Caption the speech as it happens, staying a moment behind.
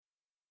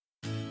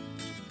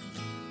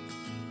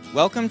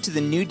Welcome to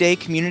the New Day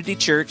Community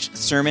Church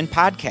Sermon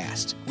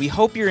Podcast. We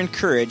hope you're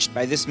encouraged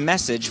by this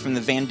message from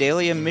the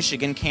Vandalia,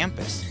 Michigan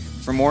campus.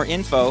 For more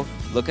info,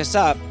 look us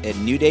up at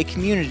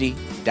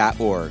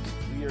newdaycommunity.org.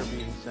 We are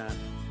being sent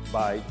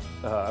by,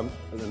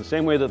 in the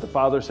same way that the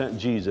Father sent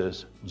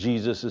Jesus,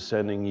 Jesus is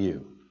sending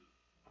you.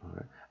 All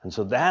right? And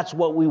so that's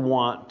what we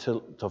want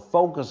to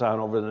focus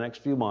on over the next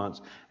few months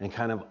and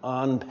kind of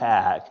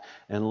unpack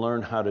and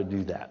learn how to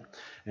do that.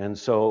 And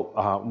so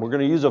we're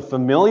going to use a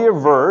familiar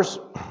verse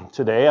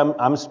today.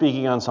 I'm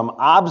speaking on some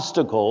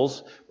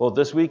obstacles, both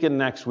this week and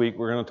next week.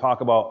 We're going to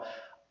talk about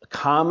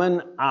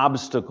common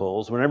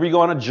obstacles. Whenever you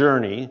go on a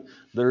journey,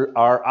 there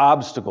are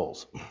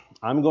obstacles.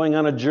 I'm going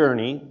on a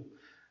journey.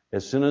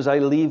 As soon as I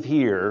leave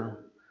here,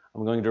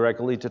 I'm going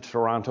directly to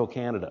Toronto,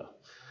 Canada.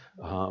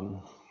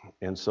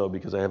 And so,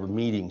 because I have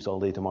meetings all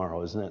day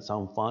tomorrow, doesn't that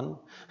sound fun?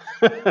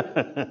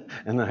 And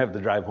then I have to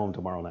drive home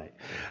tomorrow night.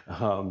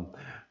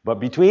 But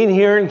between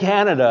here and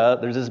Canada,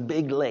 there's this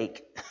big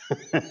lake.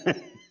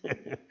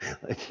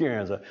 Like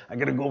here, so I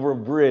got to go over a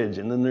bridge,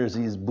 and then there's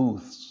these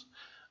booths.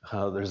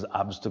 There's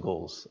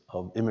obstacles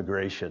of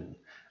immigration,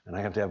 and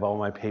I have to have all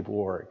my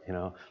paperwork.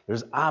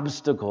 There's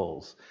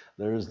obstacles.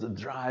 There's the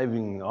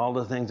driving, all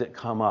the things that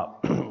come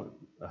up. Kind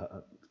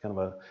of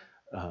a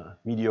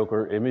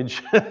mediocre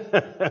image.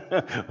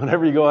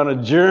 Whenever you go on a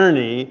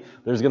journey,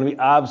 there's going to be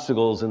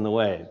obstacles in the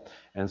way.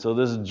 And so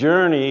this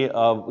journey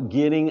of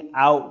getting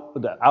out,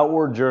 the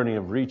outward journey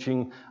of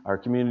reaching our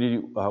community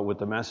with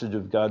the message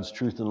of God's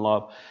truth and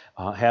love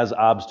has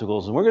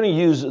obstacles. And we're going to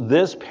use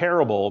this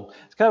parable,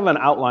 it's kind of an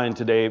outline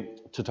today,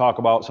 to talk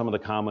about some of the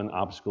common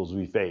obstacles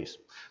we face.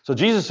 So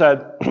Jesus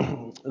said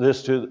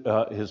this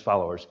to his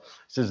followers.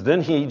 He says,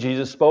 "Then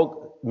Jesus,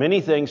 spoke many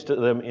things to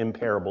them in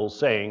parables,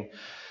 saying,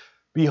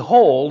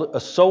 Behold, a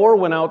sower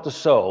went out to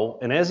sow,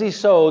 and as he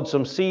sowed,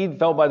 some seed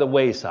fell by the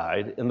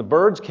wayside, and the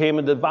birds came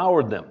and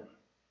devoured them.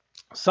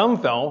 Some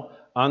fell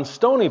on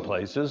stony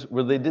places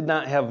where they did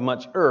not have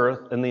much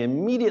earth, and they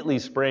immediately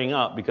sprang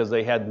up because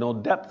they had no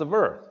depth of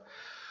earth.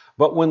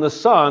 But when the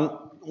sun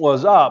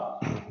was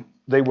up,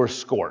 they were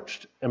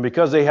scorched, and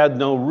because they had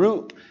no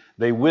root,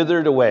 they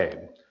withered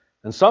away.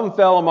 And some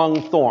fell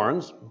among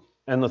thorns,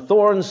 and the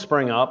thorns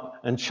sprang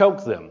up and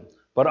choked them.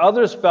 But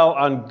others fell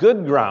on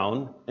good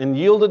ground and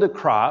yielded a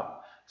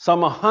crop,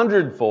 some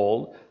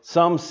 100-fold,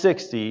 some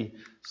 60,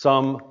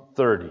 some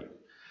 30.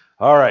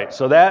 All right,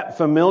 so that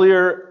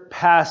familiar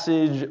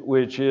passage,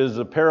 which is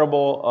a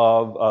parable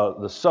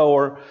of the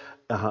sower,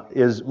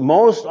 is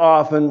most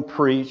often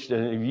preached.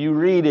 And if you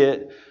read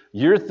it,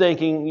 you're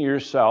thinking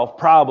yourself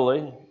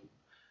probably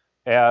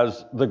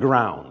as the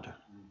ground.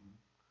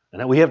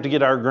 And that we have to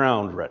get our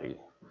ground ready.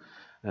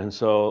 And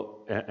so,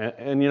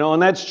 and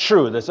that's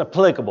true. That's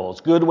applicable. It's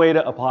a good way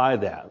to apply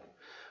that.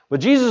 But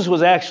Jesus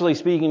was actually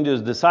speaking to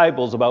his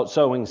disciples about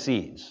sowing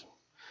seeds.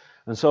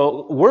 And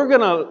so we're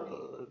going to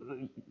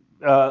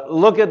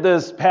look at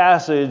this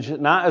passage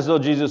not as though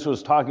Jesus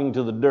was talking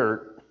to the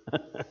dirt,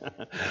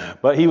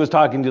 but he was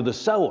talking to the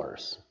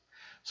sowers.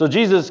 So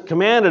Jesus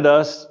commanded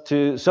us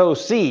to sow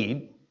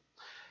seed.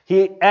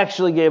 He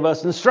actually gave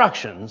us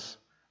instructions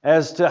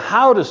as to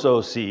how to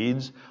sow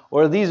seeds,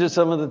 or these are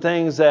some of the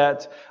things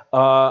that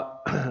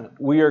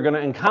we are going to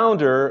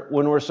encounter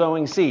when we're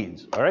sowing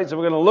seeds. All right, so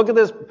we're going to look at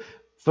this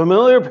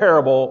familiar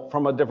parable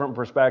from a different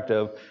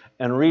perspective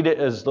and read it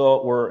as though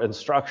it were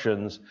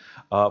instructions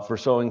for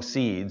sowing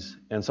seeds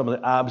and some of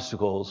the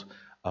obstacles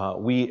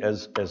we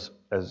as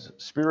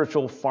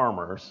spiritual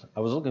farmers. I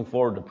was looking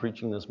forward to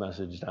preaching this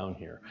message down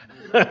here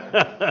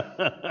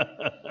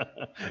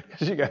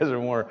because you guys are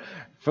more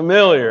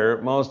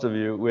familiar, most of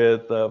you,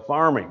 with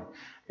farming.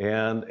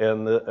 And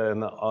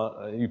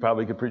you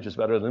probably could preach this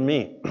better than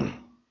me.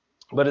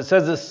 But it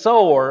says the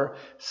sower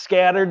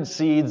scattered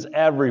seeds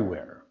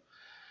everywhere.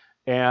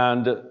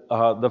 And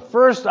the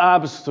first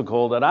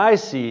obstacle that I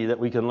see that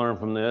we can learn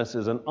from this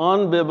is an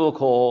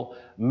unbiblical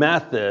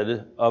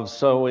method of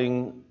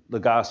sowing the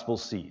gospel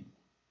seed.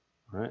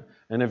 Right?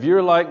 And if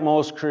you're like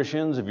most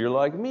Christians, if you're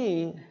like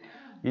me,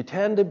 you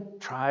tend to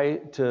try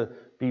to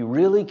be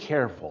really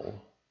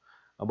careful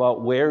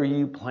about where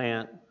you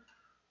plant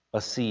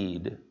a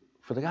seed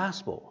for the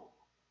gospel.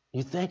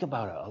 You think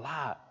about it a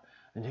lot,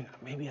 and you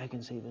think, maybe I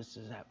can say this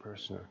to that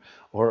person,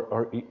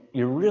 or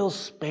you're real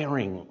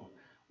sparing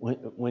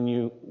when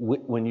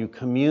you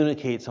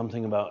communicate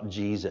something about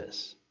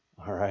Jesus.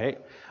 All right,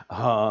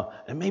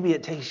 and maybe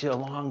it takes you a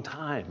long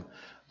time,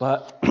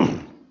 but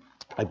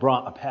I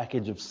brought a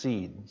package of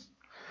seeds,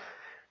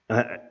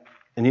 and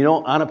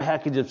on a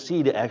package of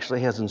seed it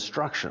actually has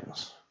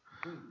instructions.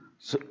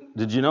 So,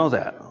 did you know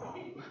that?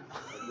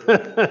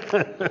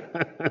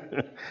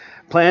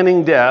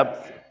 Planting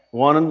depth,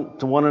 1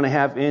 to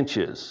 1.5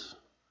 inches.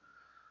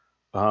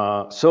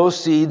 Sow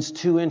seeds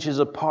 2 inches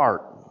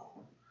apart.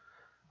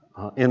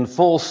 In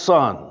full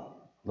sun,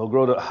 they'll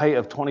grow to a height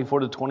of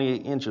 24 to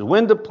 28 inches.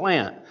 When to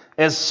plant?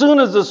 As soon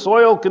as the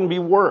soil can be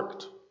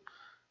worked.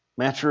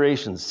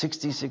 Maturation,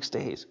 66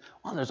 days.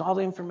 Well, there's all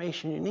the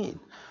information you need.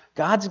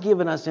 God's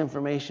given us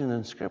information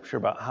in Scripture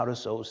about how to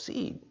sow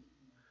seed.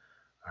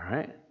 All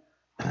right?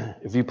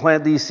 if you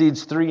plant these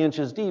seeds 3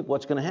 inches deep,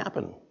 what's going to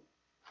happen?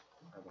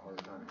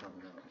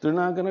 They're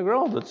not going to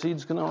grow. The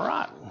seed's going to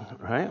rot,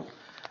 right?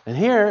 And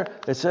here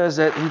it says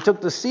that he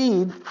took the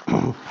seed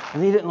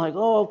and he didn't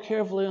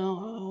carefully,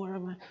 where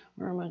am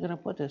I going to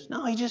put this?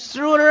 No, he just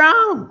threw it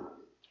around.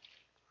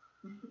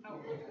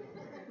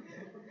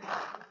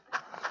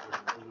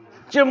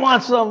 Jim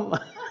wants some.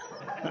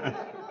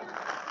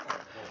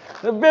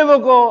 The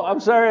biblical, I'm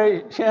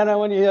sorry, Shanna,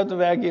 when you have to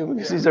vacuum,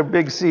 because these are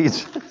big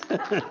seeds.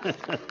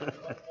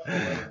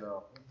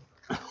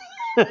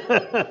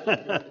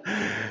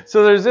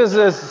 So there's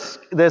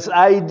this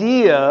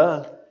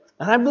idea,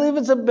 and I believe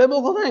it's a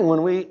biblical thing.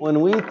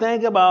 When we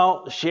think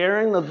about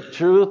sharing the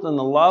truth and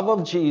the love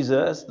of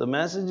Jesus, the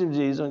message of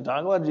Jesus, and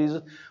talk about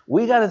Jesus,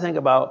 we got to think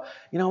about,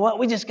 you know what?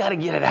 We just got to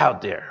get it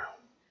out there.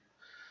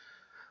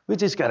 We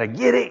just got to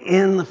get it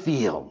in the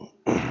field.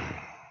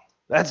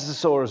 That's the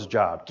sower's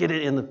job. Get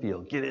it in the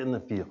field. Get it in the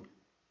field.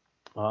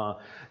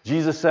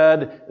 Jesus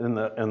said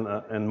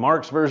in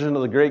Mark's version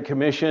of the Great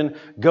Commission,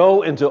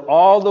 go into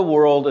all the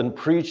world and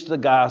preach the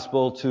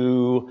gospel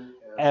to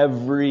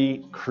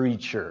every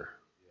creature.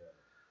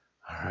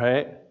 All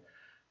right?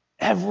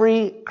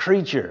 Every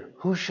creature.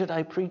 Who should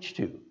I preach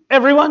to?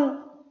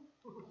 Everyone.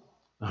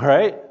 All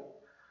right?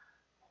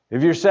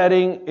 If you're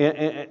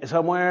sitting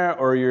somewhere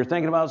or you're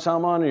thinking about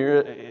someone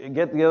or you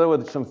get together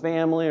with some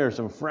family or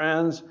some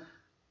friends,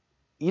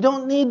 you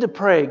don't need to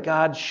pray,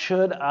 God,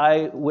 should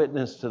I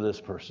witness to this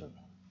person?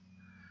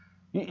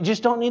 You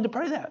just don't need to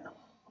pray that.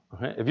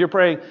 Okay? If you're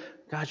praying,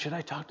 God, should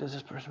I talk to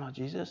this person about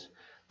Jesus?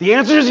 The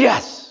answer is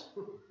yes.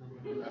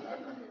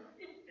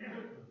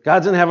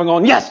 God's in heaven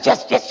going, yes.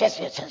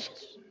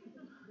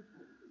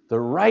 The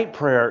right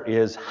prayer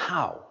is,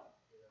 how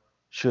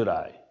should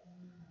I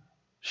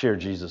share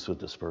Jesus with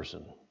this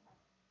person?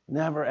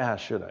 Never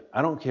ask, should I?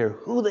 I don't care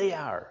who they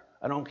are.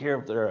 I don't care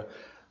if they're a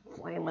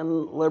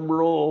flaming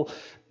liberal,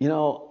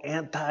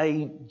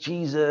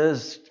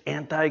 anti-Jesus,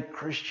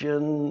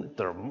 anti-Christian, if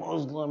they're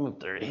Muslim, if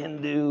they're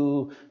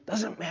Hindu.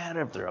 Doesn't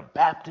matter if they're a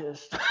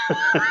Baptist,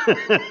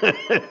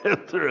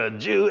 if they're a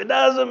Jew. It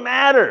doesn't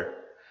matter.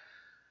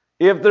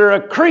 If they're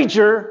a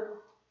creature,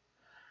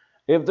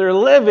 if they're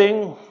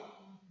living,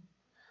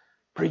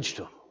 preach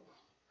to them.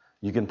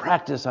 You can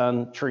practice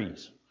on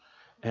trees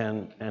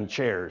and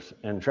chairs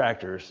and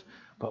tractors,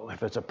 but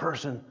if it's a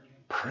person,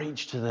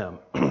 preach to them.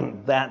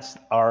 That's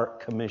our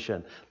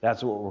commission.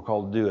 That's what we're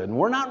called to do. And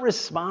we're not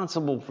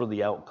responsible for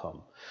the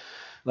outcome.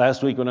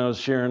 Last week when I was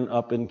sharing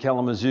up in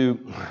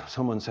Kalamazoo,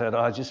 someone said,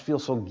 I just feel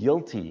so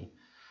guilty.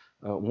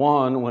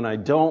 When I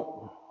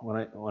don't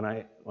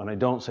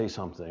say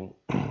something,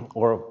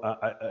 or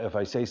if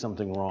I say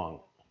something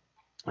wrong.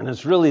 And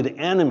it's really the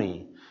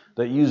enemy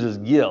that uses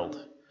guilt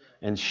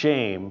and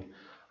shame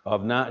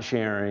of not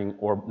sharing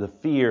or the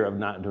fear of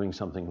not doing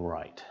something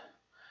right.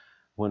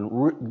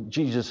 When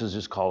Jesus has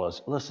just called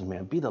us, listen,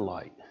 man, be the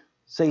light.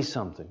 Say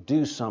something,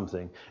 do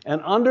something,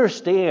 and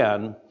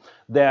understand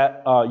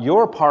that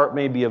your part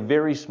may be a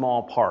very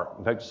small part.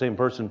 In fact, the same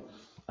person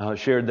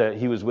shared that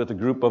he was with a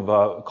group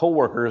of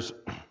co-workers,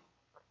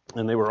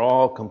 and they were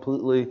all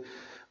completely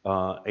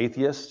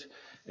atheist,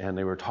 and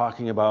they were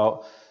talking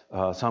about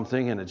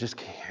something, and it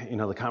just,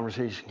 the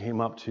conversation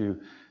came up to,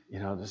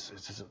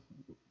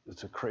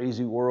 it's a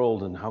crazy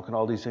world, and how can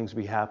all these things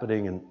be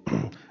happening,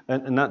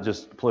 and not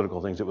just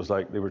political things. It was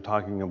like they were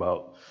talking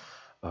about,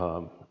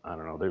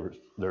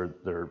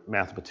 they're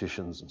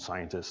mathematicians and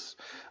scientists,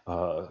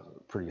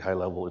 pretty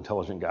high-level,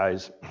 intelligent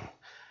guys,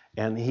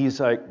 and he's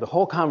like, the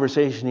whole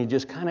conversation, he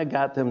just kind of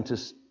got them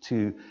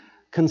to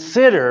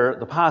consider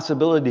the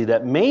possibility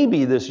that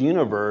maybe this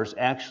universe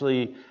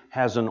actually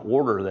has an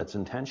order that's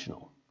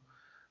intentional.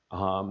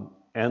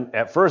 And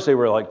at first they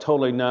were like,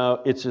 totally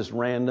no, it's just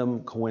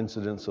random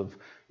coincidence of,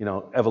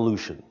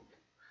 evolution.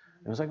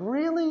 And it was like,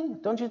 really?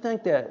 Don't you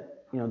think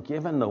that,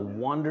 given the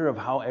wonder of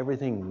how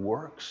everything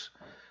works,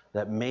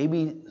 that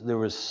maybe there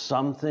was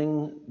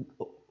something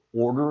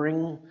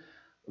ordering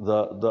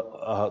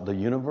the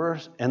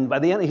universe? And by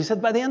the end, he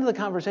said, by the end of the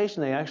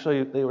conversation, they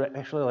were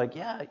actually like,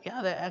 yeah,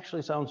 that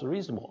actually sounds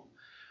reasonable.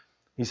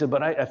 He said,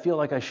 but I feel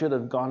like I should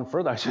have gone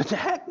further. I said,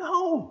 heck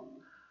no.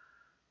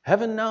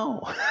 Heaven,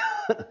 no.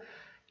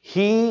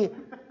 He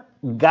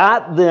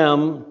got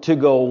them to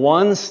go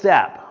one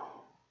step.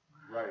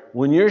 Right.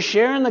 When you're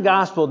sharing the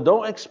gospel,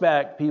 don't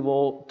expect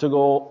people to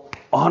go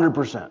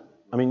 100%.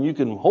 I mean, you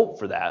can hope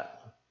for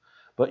that.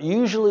 But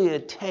usually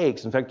it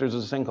takes, in fact, there's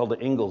this thing called the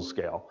Ingalls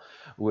scale,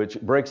 which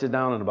breaks it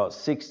down in about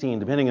 16,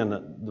 depending on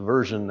the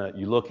version that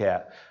you look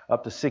at,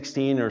 up to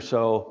 16 or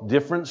so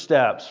different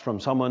steps from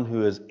someone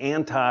who is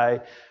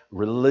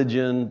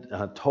anti-religion,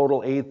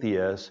 total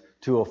atheist,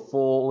 to a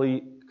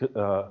fully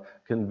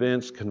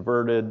convinced,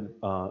 converted,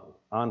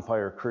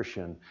 on-fire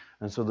Christian.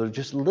 And so they're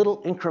just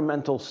little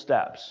incremental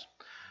steps.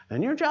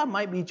 And your job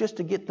might be just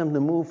to get them to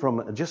move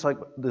from, just like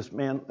this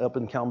man up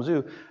in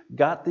Kalamazoo,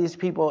 got these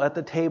people at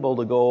the table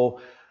to go,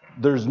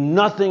 there's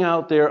nothing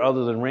out there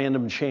other than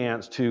random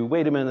chance, to,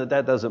 wait a minute,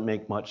 that doesn't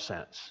make much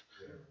sense.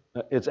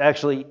 It's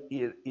actually,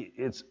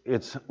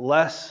 it's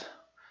less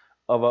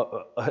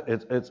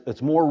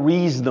it's more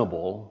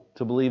reasonable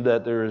to believe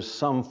that there is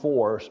some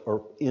force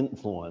or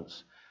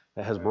influence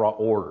that has brought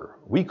order.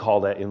 We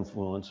call that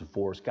influence and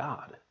force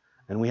God,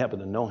 and we happen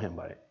to know him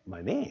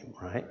by name,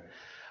 right?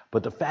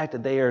 But the fact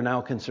that they are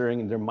now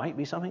considering there might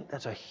be something,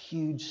 that's a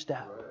huge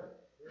step.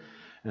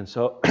 And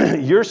so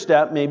your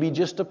step may be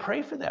just to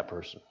pray for that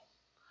person.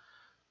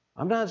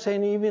 I'm not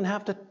saying you even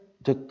have to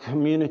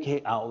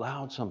communicate out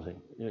loud something.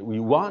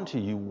 You want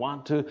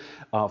to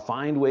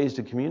find ways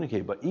to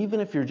communicate. But even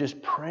if you're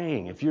just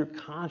praying, if you're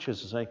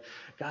conscious and saying,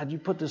 God, you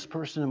put this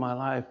person in my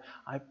life,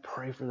 I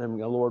pray for them.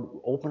 Lord,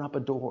 open up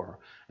a door.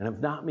 And if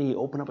not me,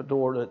 open up a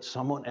door that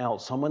someone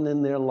else, someone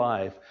in their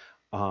life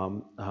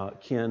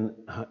can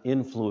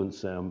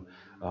influence them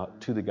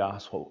to the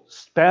gospel.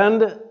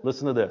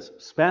 Listen to this,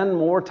 spend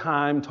more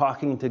time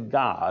talking to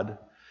God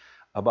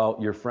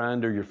about your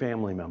friend or your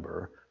family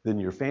member than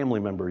your family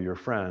member or your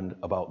friend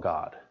about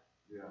God.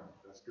 Yeah,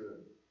 that's good.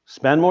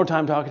 Spend more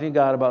time talking to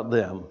God about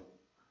them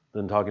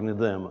than talking to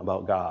them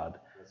about God.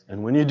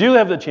 And when you do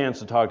have the chance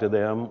to talk to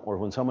them, or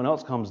when someone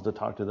else comes to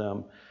talk to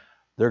them,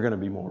 they're going to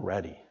be more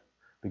ready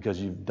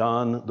because you've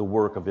done the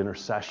work of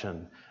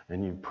intercession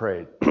and you've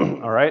prayed.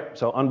 All right?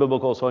 So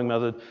unbiblical sowing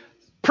method.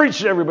 Preach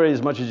to everybody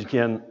as much as you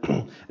can.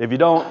 If you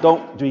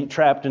don't be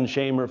trapped in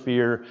shame or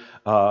fear.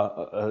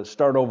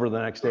 Start over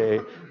the next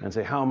day and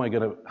say, how am I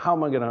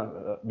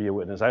gonna be a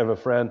witness? I have a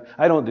friend.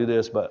 I don't do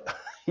this, but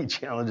he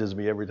challenges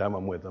me every time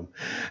I'm with him.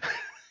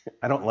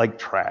 I don't like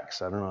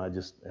tracks. I don't know.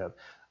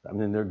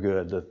 They're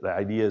good. The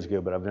idea is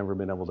good, but I've never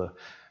been able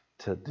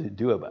to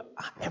do it. But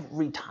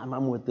every time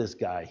I'm with this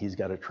guy, he's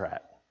got a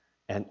track,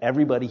 and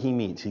everybody he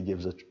meets, he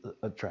gives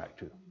a track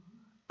to.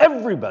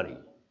 Everybody,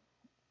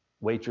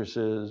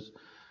 waitresses,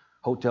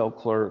 hotel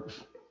clerks.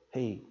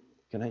 Hey,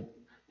 can I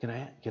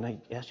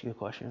ask you a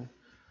question?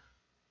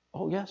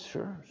 Oh yes,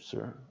 sure,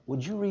 sir.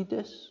 Would you read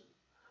this?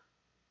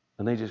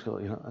 And they just go,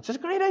 it's just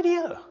a great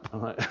idea.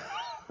 I'm like,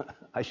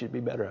 I should be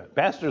better at it.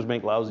 Pastors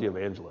make lousy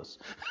evangelists.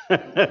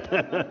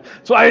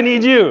 That's why I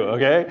need you,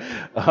 okay?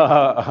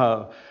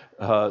 I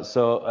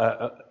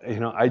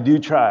do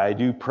try, I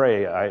do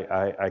pray,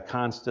 I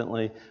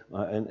constantly,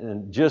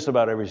 and just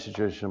about every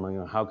situation, I'm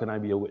like, how can I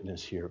be a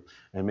witness here?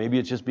 And maybe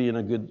it's just being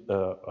a good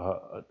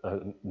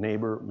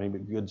neighbor, maybe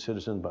a good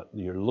citizen, but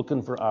you're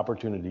looking for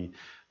opportunity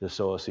to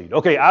sow a seed.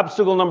 Okay,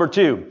 obstacle number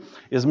 2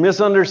 is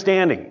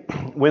misunderstanding.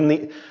 We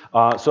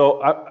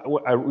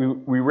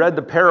read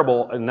the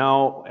parable, and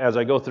now as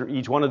I go through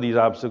each one of these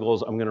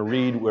obstacles, I'm going to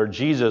read where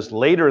Jesus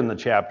later in the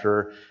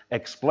chapter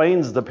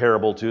explains the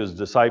parable to his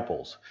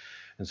disciples.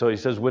 And so he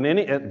says,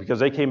 because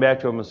they came back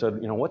to him and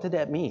said, what did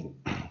that mean?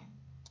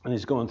 And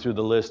he's going through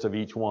the list of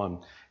each one.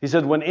 He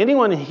said, when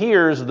anyone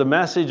hears the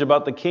message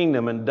about the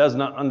kingdom and does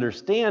not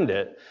understand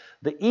it,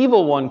 the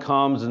evil one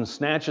comes and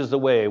snatches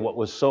away what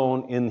was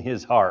sown in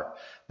his heart.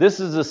 This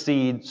is the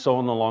seed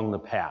sown along the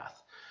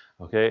path.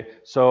 Okay,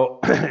 so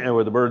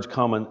where the birds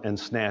come and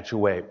snatch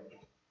away.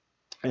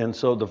 And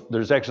so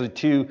there's actually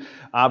 2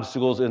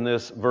 obstacles in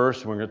this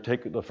verse. We're going to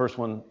take the first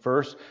one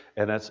first,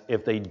 and that's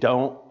if they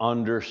don't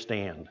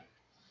understand.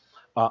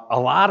 A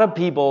lot of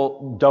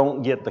people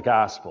don't get the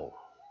gospel.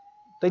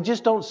 They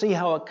just don't see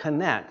how it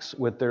connects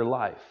with their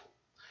life.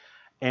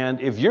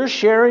 And if you're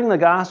sharing the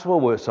gospel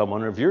with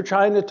someone, or if you're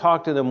trying to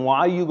talk to them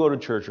why you go to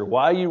church, or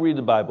why you read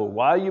the Bible,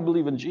 why you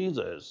believe in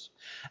Jesus,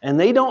 and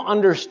they don't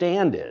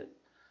understand it,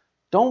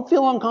 don't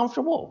feel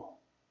uncomfortable.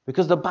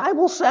 Because the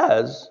Bible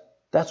says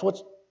that's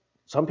how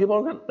some people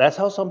are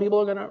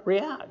going to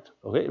react.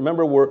 Okay,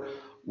 remember we're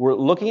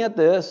looking at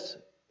this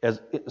as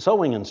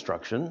sowing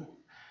instruction,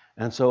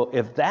 and so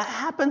if that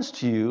happens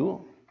to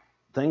you,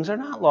 things are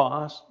not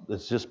lost.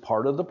 It's just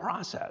part of the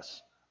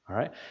process. All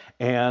right,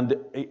 and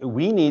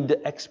we need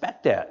to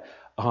expect that.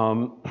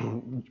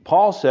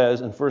 Paul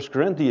says in 1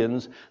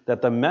 Corinthians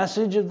that the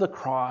message of the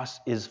cross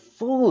is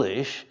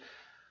foolish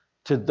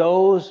to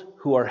those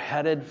who are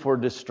headed for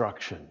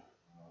destruction.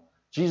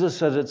 Jesus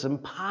says it's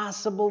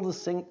impossible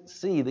to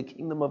see the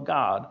kingdom of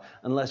God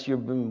unless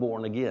you've been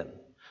born again.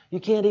 You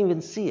can't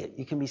even see it.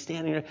 You can be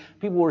standing there.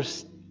 People were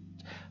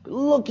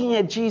looking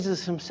at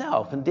Jesus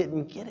himself and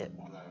didn't get it.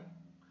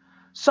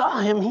 Saw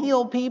him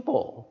heal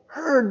people,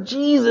 heard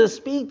Jesus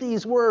speak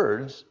these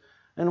words,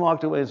 and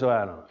walked away and said,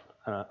 I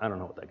don't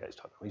know what that guy's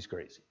talking about. He's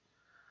crazy.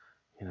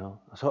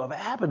 So if it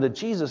happened to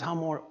Jesus, how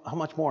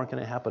much more can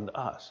it happen to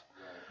us?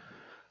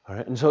 All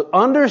right, and so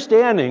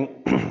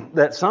understanding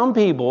that some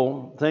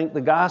people think the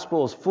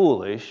gospel is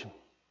foolish,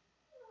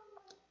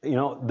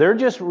 they're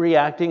just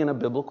reacting in a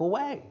biblical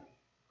way.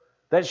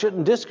 That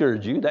shouldn't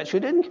discourage you. That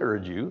should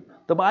encourage you.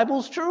 The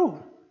Bible's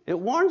true. It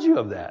warns you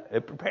of that.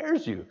 It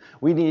prepares you.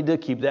 We need to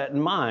keep that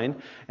in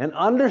mind, and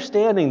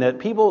understanding that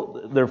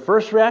people, their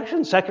first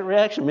reaction, second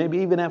reaction, maybe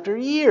even after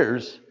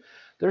years,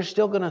 they're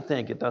still going to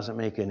think it doesn't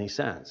make any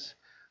sense.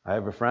 I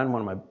have a friend,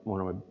 one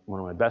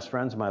of my best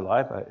friends in my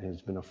life.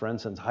 He's been a friend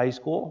since high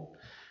school,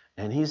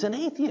 and he's an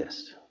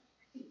atheist.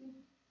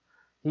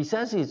 He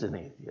says he's an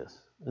atheist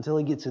until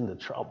he gets into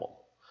trouble.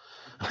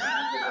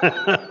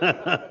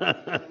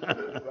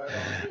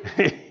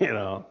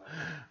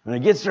 When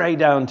it gets right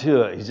down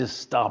to it, he's just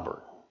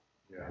stubborn.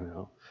 You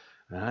know,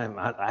 and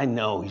I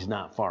know he's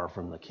not far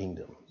from the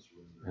kingdom,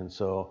 and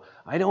so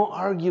I don't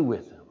argue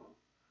with him,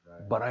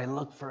 but I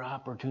look for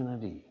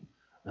opportunity,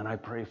 and I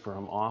pray for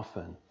him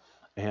often.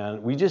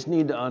 And we just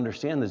need to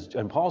understand this.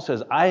 And Paul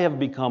says, I have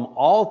become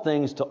all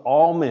things to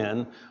all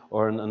men,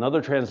 or in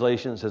another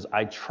translation it says,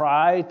 I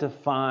try to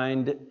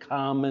find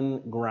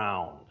common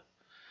ground,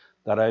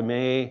 that I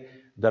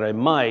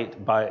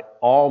might by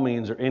all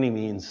means or any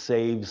means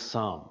save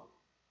some.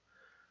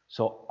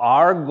 So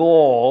our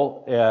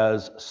goal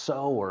as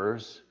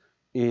sowers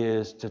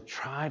is to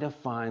try to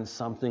find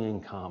something in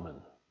common.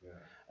 Yeah.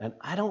 And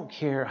I don't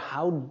care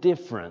how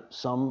different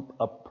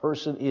a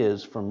person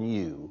is from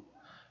you,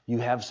 you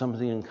have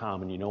something in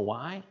common. You know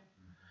why?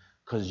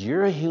 Because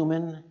you're a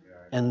human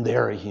and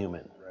they're a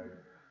human. Right.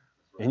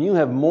 And you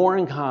have more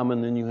in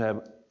common than you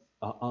have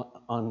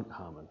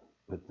uncommon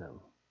with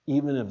them.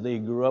 Even if they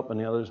grew up in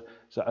the others.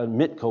 So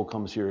Mitko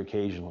comes here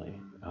occasionally.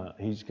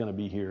 He's going to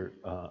be here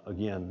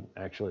again.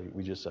 Actually,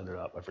 we just set it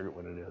up. I forget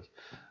when it is.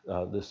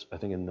 I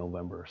think in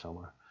November or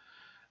somewhere.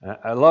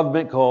 I love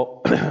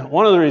Mitko.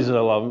 One of the reasons I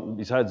love him,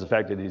 besides the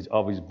fact that he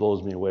always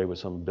blows me away with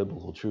some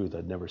biblical truth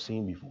I'd never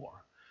seen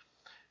before,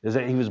 is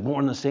that he was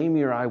born the same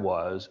year I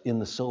was in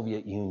the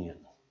Soviet Union.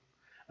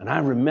 And I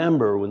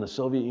remember when the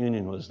Soviet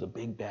Union was the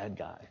big bad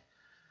guy.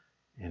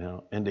 You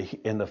know,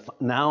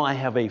 now I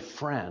have a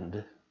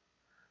friend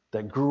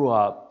that grew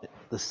up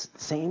the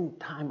same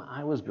time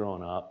I was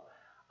growing up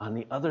on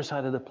the other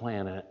side of the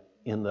planet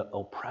in the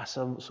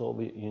oppressive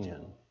Soviet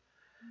Union.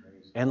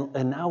 And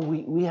now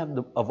we have,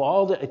 of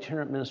all the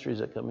itinerant ministries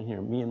that come in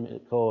here, me and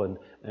Mitko and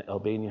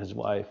Albania, his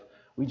wife,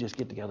 we just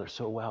get together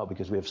so well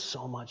because we have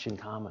so much in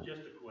common. Just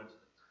a coincidence.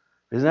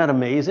 Isn't that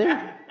amazing?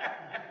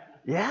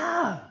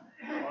 Yeah.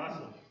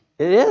 Awesome.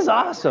 It is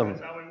awesome.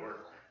 That's how we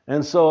work.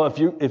 And so if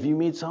you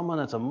meet someone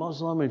that's a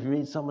Muslim, if you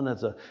meet someone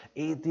that's an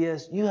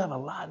atheist, you have a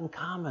lot in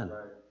common.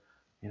 Right.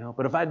 You know,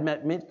 but if I'd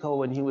met Mitko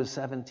when he was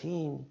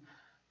 17,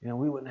 you know,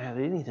 we wouldn't have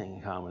anything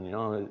in common, you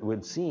know, it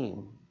would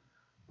seem.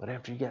 But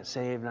after you got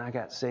saved and I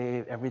got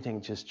saved,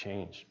 everything just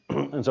changed.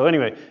 And so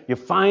anyway, you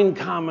find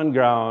common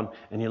ground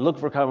and you look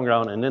for common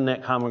ground, and in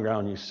that common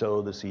ground you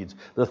sow the seeds.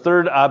 The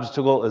third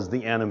obstacle is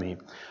the enemy.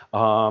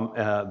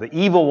 The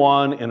evil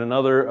one, in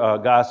another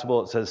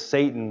gospel, it says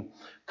Satan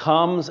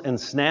comes and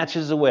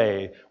snatches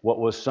away what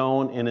was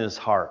sown in his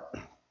heart.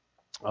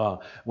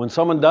 When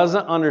someone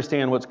doesn't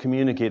understand what's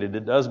communicated,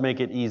 it does make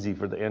it easy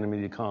for the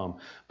enemy to come.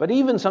 But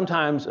even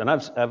sometimes, and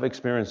I've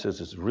experienced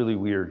this, it's really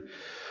weird,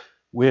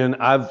 when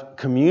I've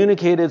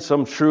communicated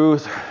some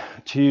truth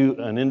to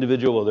an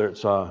individual, whether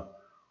it's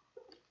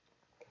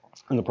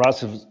in the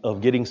process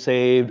of getting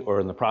saved or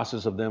in the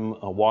process of them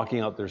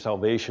walking out their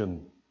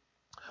salvation,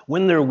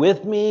 when they're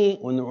with me,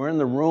 when we're in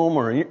the room,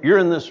 or you're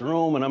in this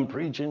room and I'm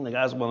preaching the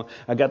gospel,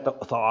 I got the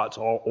thoughts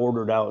all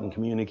ordered out and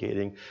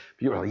communicating.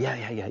 People are like,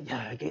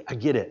 yeah, I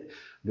get it.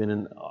 I've been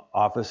in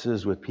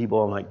offices with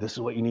people, I'm like, this is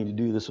what you need to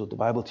do, this is what the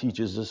Bible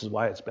teaches, this is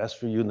why it's best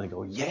for you. And they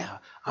go, yeah,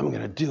 I'm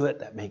going to do it,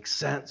 that makes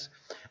sense.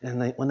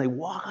 And when they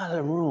walk out of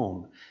the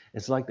room,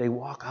 it's like they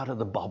walk out of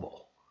the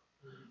bubble.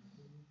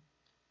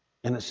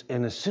 And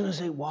as soon as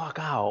they walk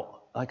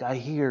out, like I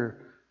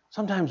hear,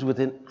 sometimes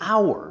within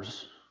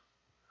hours,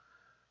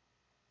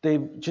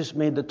 they've just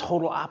made the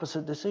total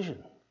opposite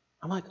decision.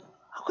 I'm like,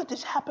 how could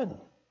this happen?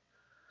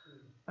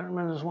 I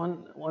remember this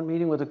one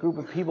meeting with a group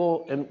of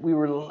people, and we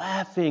were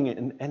laughing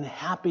and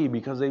happy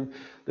because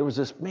there was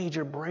this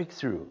major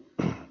breakthrough.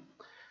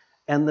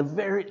 And the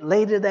very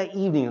later that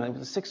evening, like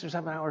 6 or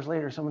 7 hours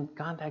later, someone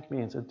contacted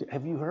me and said,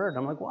 have you heard?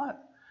 I'm like, what?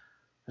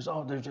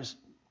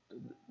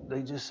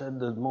 They just said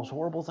the most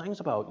horrible things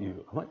about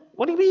you. I'm like,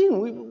 what do you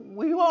mean?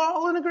 We were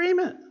all in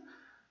agreement.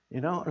 You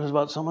know, it was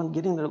about someone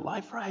getting their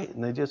life right,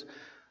 and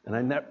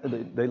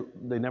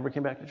they never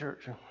came back to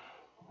church.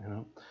 You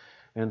know,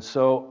 and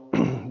so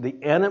the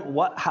enemy,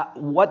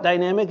 what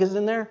dynamic is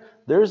in there?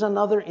 There's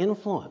another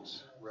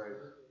influence. Right.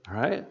 All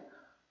right.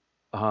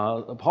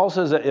 Paul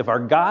says that if our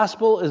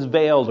gospel is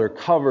veiled or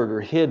covered or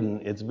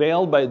hidden, it's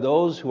veiled by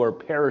those who are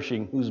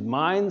perishing, whose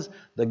minds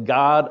the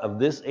God of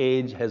this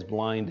age has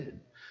blinded,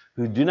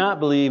 who do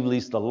not believe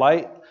lest the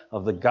light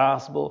of the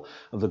gospel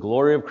of the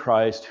glory of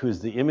Christ, who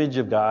is the image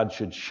of God,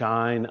 should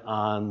shine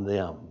on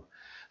them.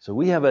 So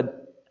we have an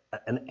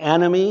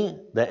enemy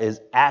that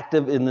is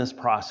active in this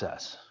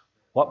process.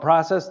 What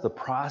process? The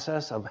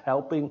process of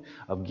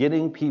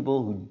getting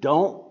people who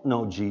don't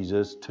know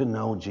Jesus to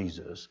know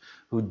Jesus,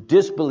 who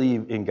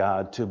disbelieve in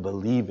God to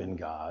believe in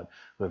God,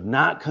 who have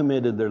not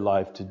committed their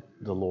life to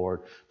the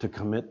Lord to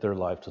commit their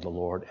life to the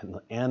Lord. And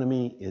the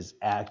enemy is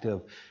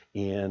active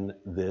in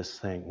this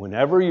thing.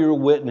 Whenever you're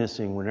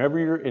witnessing, whenever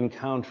you're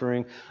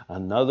encountering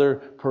another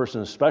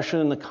person,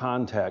 especially in the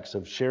context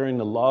of sharing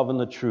the love and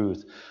the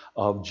truth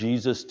of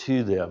Jesus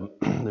to them,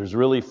 there's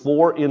really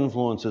 4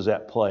 influences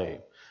at play.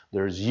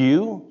 There's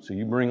you, so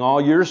you bring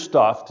all your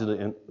stuff to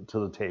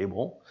the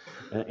table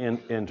and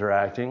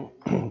interacting.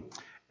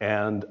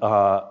 And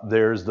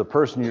there's the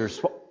person you're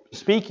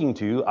speaking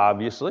to,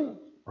 obviously,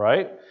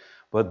 right?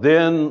 But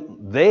then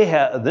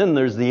then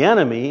there's the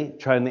enemy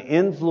trying to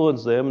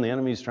influence them. The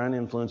enemy's trying to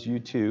influence you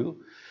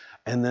too.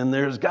 And then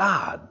there's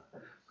God,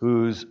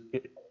 who's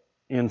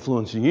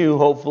influencing you,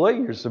 hopefully.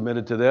 You're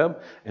submitted to them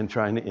and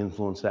trying to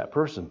influence that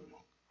person.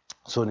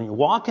 So when you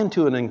walk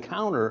into an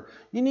encounter,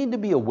 you need to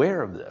be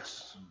aware of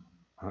this.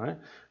 All right?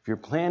 If you're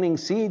planting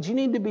seeds, you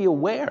need to be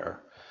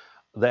aware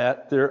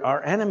that there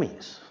are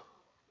enemies.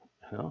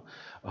 You know,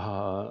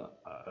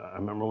 I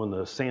remember when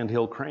the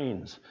Sandhill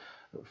cranes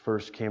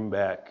first came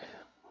back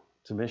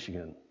to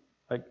Michigan.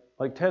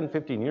 Like 10,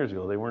 15 years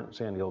ago, they weren't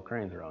Sandhill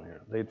cranes around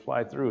here. They'd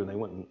fly through and they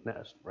wouldn't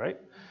nest, right?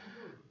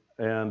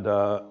 And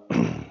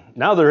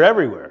now they're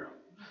everywhere.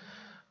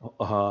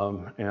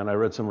 And I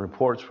read some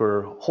reports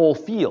where whole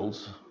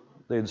fields,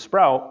 they'd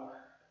sprout,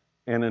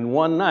 and in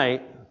one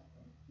night,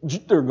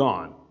 they're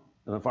gone.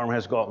 And the farmer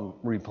has to go out and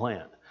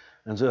replant.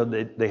 And so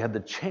they had to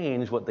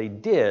change what they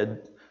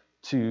did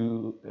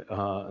to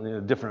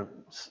different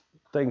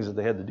things that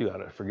they had to do.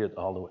 I forget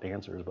all the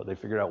answers, but they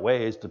figured out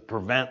ways to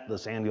prevent the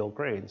Sandhill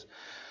cranes.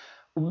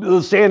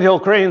 The Sandhill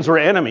cranes were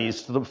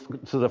enemies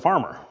to the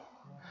farmer.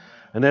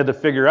 And they had to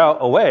figure out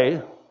a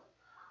way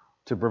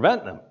to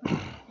prevent them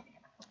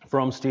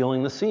from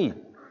stealing the seed.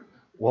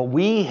 Well,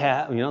 we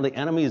have, the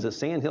enemies of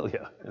Sandhill,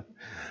 yeah.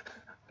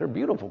 They're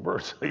beautiful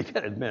birds, you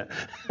gotta admit.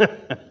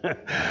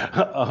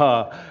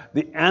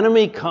 The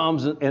enemy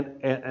comes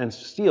and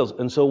steals.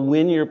 And so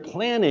when you're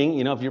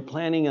planting, if you're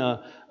planting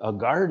a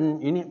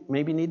garden, you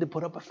maybe need to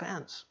put up a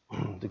fence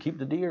to keep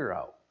the deer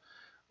out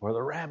or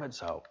the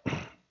rabbits out.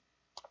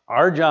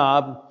 Our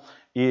job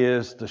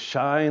is to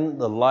shine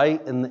the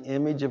light and the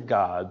image of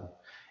God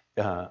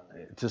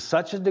to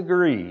such a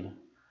degree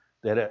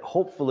that it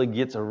hopefully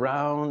gets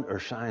around or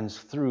shines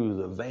through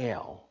the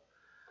veil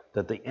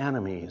that the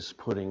enemy is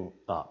putting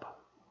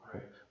up.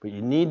 Right? But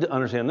you need to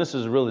understand, this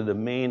is really the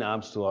main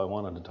obstacle I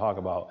wanted to talk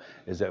about,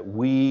 is that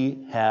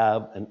we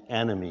have an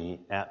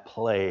enemy at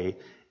play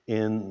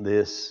in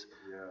this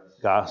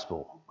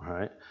gospel.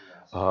 Right?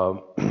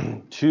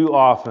 Too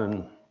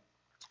often,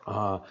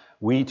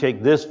 we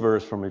take this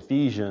verse from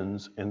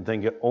Ephesians and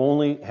think it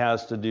only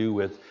has to do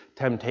with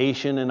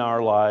temptation in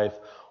our life,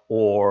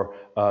 or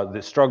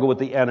the struggle with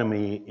the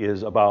enemy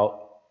is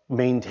about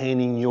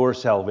maintaining your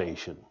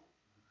salvation.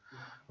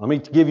 Let me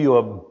give you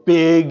a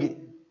big,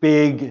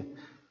 big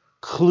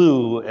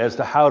clue as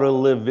to how to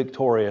live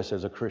victorious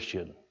as a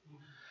Christian.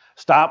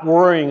 Stop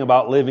worrying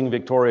about living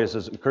victorious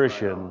as a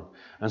Christian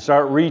and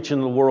start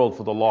reaching the world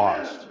for the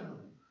lost.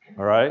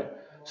 All right?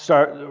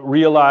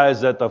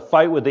 Realize that the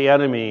fight with the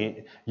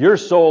enemy, your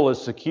soul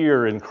is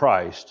secure in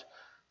Christ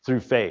through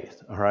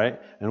faith, all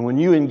right? And when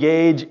you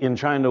engage in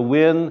trying to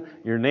win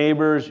your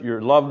neighbors,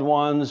 your loved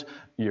ones,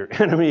 your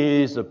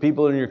enemies, the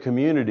people in your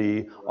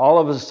community, all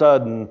of a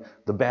sudden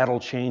the battle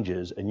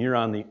changes and you're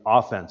on the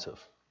offensive,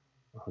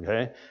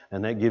 okay?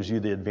 And that gives you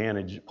the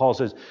advantage. Paul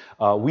says,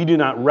 we do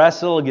not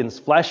wrestle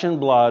against flesh and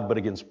blood, but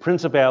against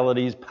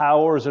principalities,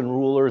 powers, and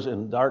rulers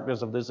in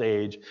darkness of this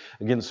age,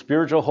 against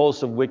spiritual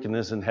hosts of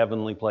wickedness in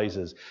heavenly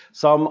places.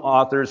 Some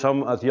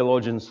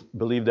theologians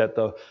believe that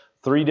the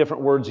three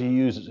different words he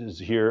uses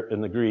here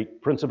in the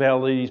Greek,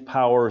 principalities,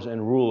 powers,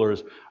 and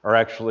rulers, are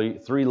actually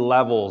three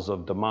levels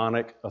of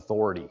demonic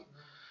authority.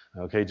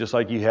 Okay, just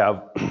like you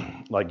have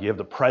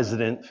the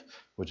president,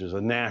 which is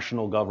a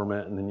national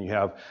government, and then you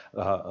have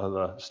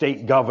the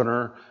state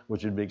governor,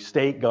 which would be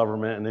state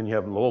government, and then you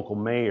have the local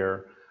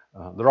mayor.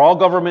 They're all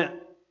government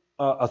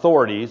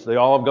authorities. They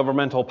all have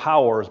governmental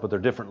powers, but they're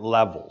different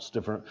levels,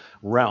 different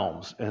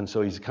realms. And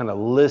so he's kind of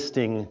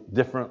listing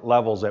different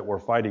levels that we're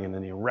fighting, and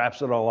then he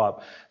wraps it all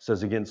up.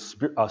 Says against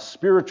a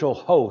spiritual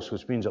host,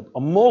 which means a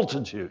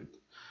multitude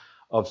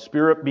of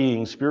spirit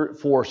beings, spirit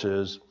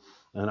forces.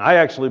 And I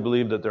actually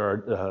believe that there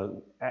are,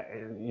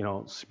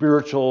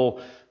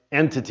 spiritual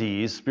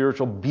entities,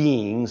 spiritual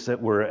beings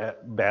that we're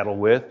at battle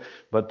with,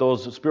 but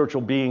those spiritual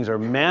beings are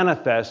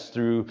manifest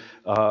through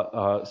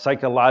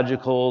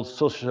psychological,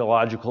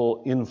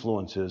 sociological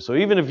influences. So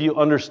even if you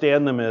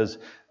understand them as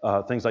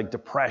things like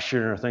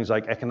depression or things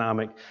like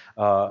economic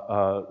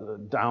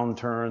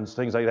downturns,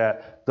 things like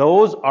that,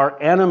 those are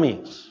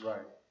enemies. Right.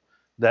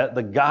 That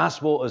the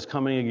gospel is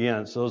coming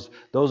against. Those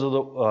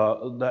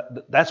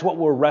are that's what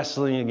we're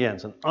wrestling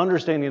against, and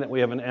understanding that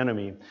we have an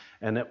enemy,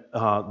 and that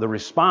the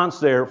response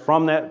there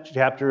from that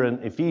chapter in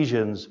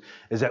Ephesians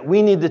is that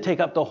we need to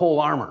take up the whole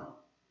armor.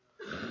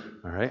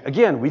 All right.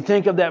 Again, we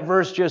think of that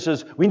verse just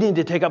as we need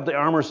to take up the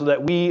armor so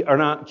that we are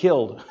not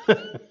killed.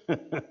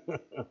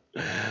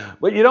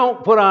 But you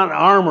don't put on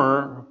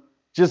armor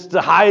just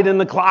to hide in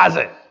the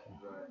closet.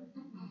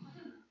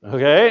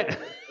 Okay.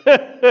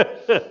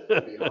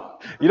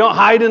 You don't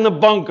hide in the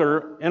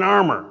bunker in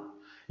armor.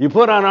 You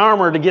put on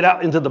armor to get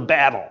out into the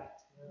battle.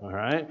 All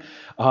right?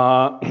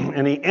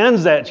 And he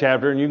ends that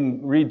chapter, and you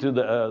can read through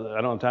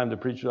I don't have time to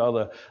preach through all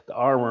the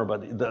armor,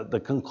 but the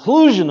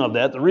conclusion of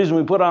that, the reason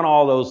we put on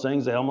all those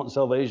things, the helmet of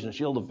salvation, the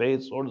shield of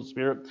faith, sword of the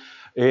Spirit,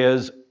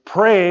 is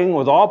praying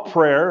with all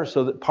prayer,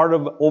 so that part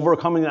of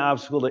overcoming the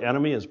obstacle of the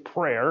enemy is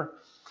prayer.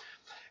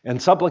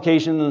 and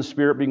supplication in the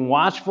Spirit, being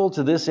watchful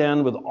to this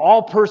end with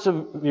all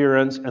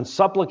perseverance and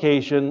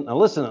supplication. Now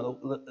listen,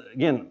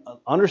 again,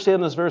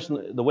 understand this verse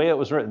the way it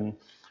was written.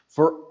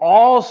 For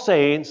all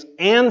saints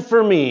and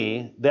for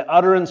me, that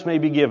utterance may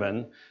be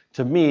given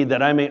to me,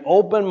 that I may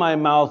open my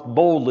mouth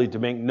boldly to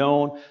make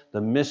known the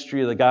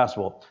mystery of the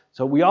gospel.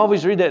 So we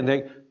always read that and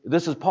think,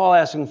 this is Paul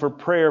asking for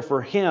prayer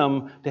for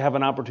him to have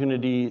an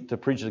opportunity to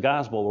preach the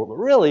gospel. But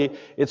really,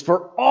 it's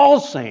for all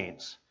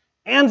saints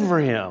and for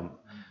him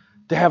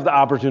to have the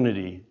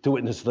opportunity to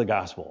witness the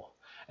gospel.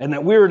 And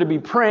that we are to be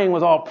praying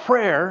with all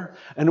prayer,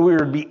 and we are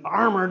to be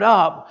armored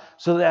up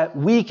so that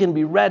we can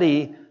be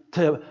ready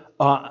to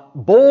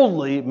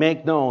boldly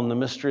make known the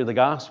mystery of the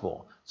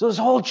gospel. So this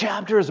whole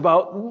chapter is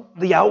about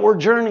the outward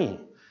journey.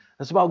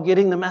 It's about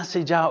getting the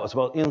message out. It's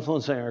about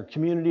influencing our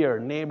community, our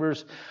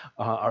neighbors,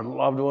 our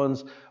loved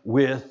ones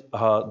with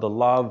the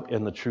love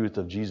and the truth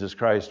of Jesus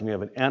Christ. And we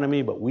have an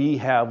enemy, but we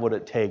have what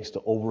it takes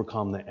to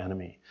overcome the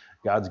enemy.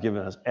 God's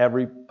given us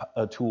every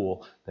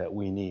tool that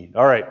we need.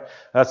 All right,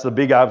 that's the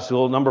big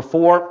obstacle. Number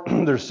 4,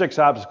 there's 6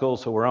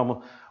 obstacles, so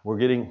we're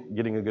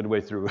getting a good way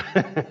through.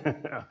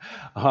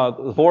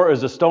 4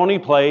 is a stony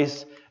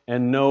place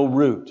and no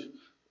root.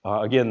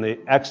 Again, the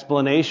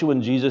explanation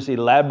when Jesus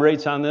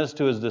elaborates on this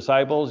to his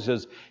disciples, he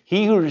says,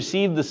 he who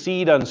received the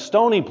seed on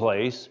stony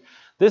place,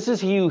 this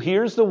is he who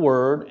hears the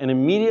word and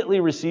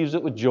immediately receives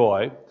it with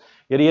joy,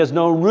 yet he has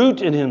no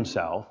root in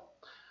himself,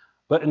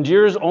 but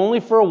endures only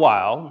for a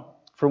while.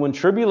 For when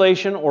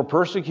tribulation or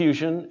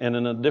persecution, and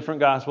in a different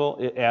gospel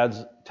it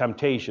adds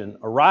temptation,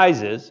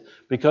 arises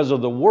because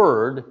of the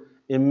word,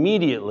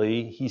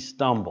 immediately he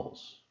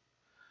stumbles.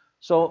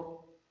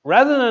 So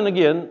rather than,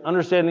 again,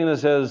 understanding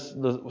this as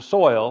the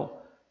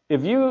soil,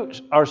 if you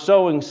are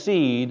sowing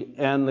seed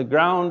and the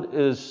ground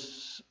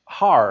is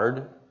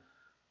hard,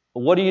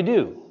 what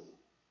do?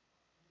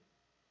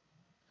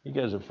 You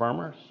guys are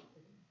farmers.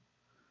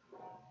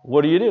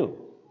 What do?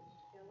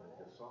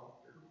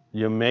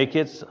 You make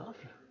it soft.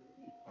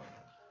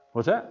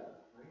 What's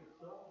that?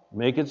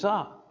 Make it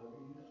soft.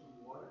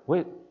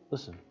 Wait,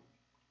 listen.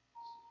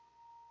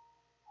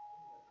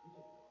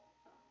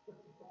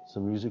 It's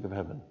the music of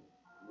heaven.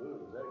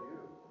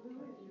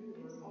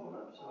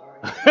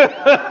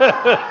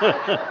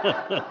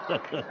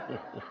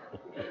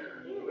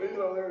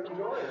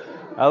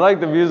 I like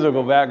the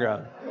musical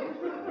background.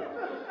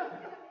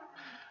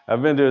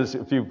 I've been to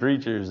a few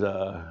preachers.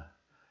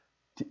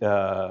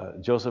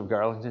 Joseph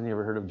Garlington. You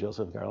ever heard of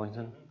Joseph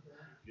Garlington?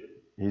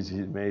 He's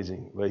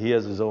amazing, but he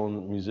has his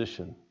own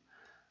musician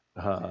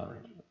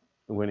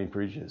when he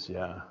preaches.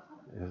 Yeah,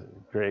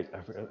 great. I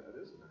forgot.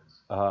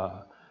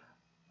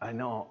 I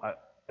know.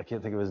 I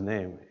can't think of his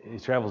name. He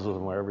travels with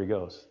him wherever he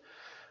goes.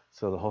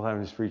 So the whole time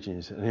he's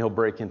preaching, and he'll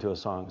break into a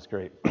song. It's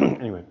great.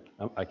 Anyway,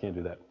 I can't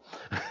do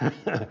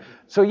that.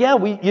 So yeah,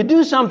 you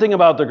do something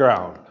about the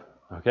ground.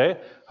 Okay?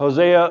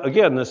 Hosea,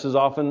 again, this is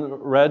often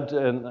read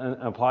and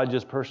applied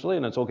just personally,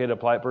 and it's okay to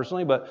apply it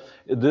personally, but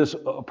this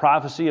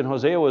prophecy in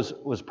Hosea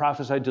was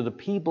prophesied to the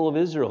people of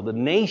Israel, the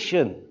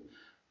nation,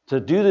 to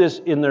do this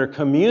in their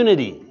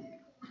community.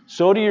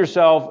 Sow to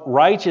yourself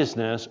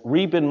righteousness,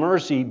 reap in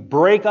mercy,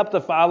 break up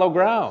the fallow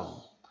ground.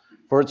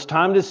 For it's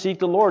time to seek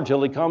the Lord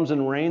till he comes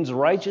and rains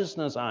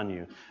righteousness on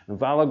you. And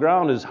fallow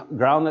ground is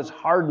ground that's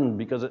hardened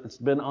because it's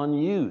been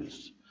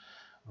unused.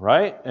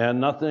 Right?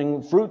 And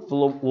nothing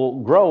fruitful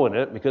will grow in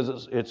it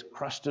because it's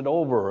crusted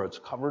over or it's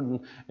covered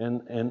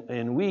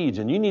in weeds.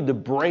 And you need to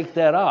break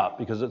that up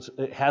because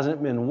it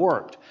hasn't been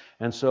worked.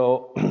 And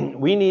so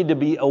we need to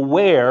be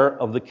aware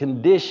of the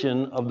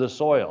condition of the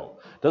soil.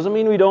 Doesn't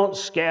mean we don't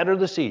scatter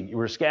the seed.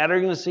 We're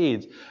scattering the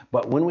seeds.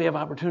 But when we have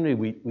opportunity,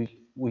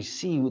 we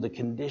see the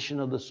condition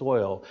of the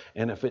soil,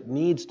 and if it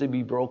needs to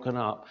be broken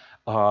up,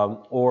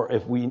 or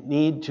if we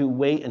need to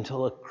wait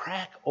until a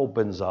crack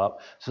opens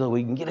up so that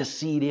we can get a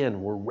seed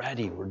in, we're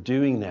ready, we're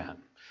doing that.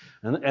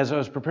 And as I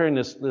was preparing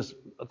this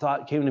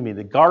thought came to me,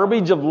 the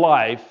garbage of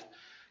life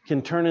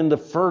can turn into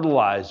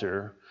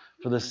fertilizer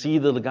for the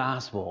seed of the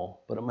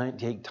gospel, but it might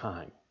take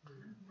time.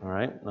 All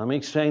right? Let me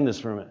explain this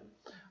for a minute.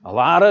 A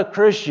lot of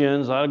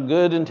Christians, a lot of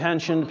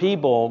good-intentioned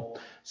people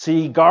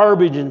see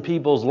garbage in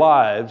people's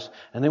lives,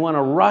 and they want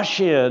to rush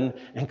in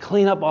and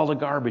clean up all the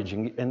garbage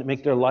and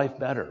make their life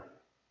better.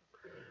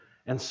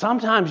 And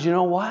sometimes, you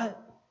know what?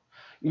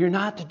 You're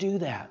not to do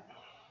that.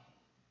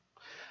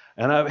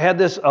 And I've had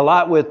this a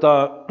lot with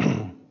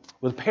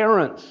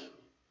parents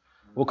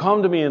will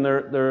come to me and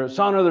their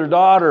son or their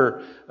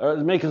daughter are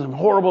making some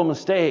horrible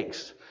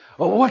mistakes.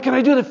 Well, what can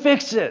I do to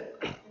fix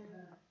it?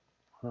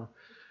 And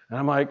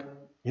I'm like,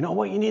 you know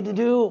what you need to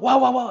do?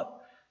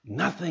 What?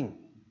 Nothing.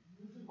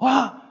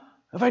 What?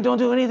 If I don't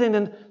do anything,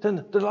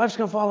 then their life's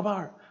going to fall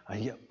apart.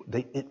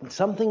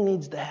 Something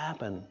needs to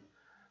happen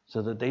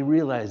so that they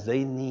realize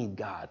they need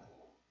God.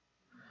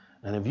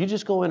 And if you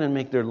just go in and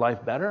make their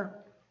life better,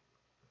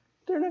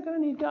 they're not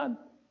going to need God.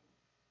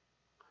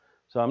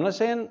 So I'm not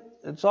saying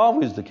it's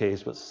always the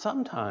case, but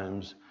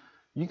sometimes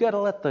you got to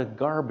let the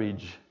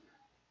garbage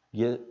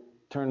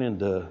turn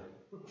into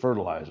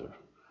fertilizer.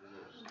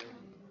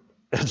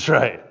 That's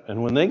right.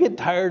 And when they get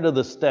tired of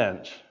the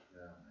stench,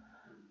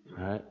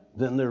 right,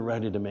 then they're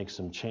ready to make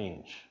some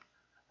change.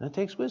 And it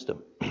takes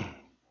wisdom.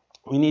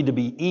 We need to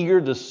be eager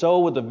to sow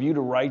with a view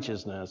to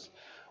righteousness.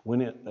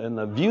 And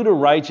the view to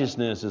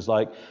righteousness is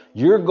like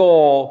your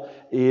goal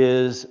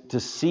is to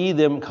see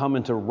them come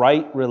into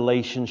right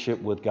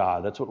relationship with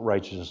God. That's what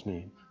righteousness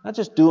means. Not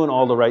just doing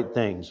all the right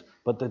things,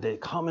 but that they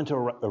come into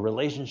a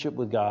relationship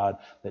with God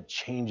that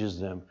changes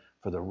them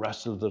for the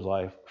rest of their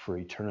life, for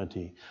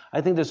eternity.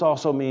 I think this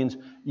also means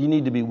you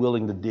need to be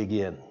willing to dig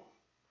in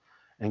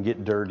and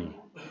get dirty,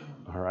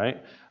 all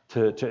right?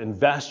 To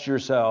invest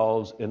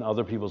yourselves in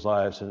other people's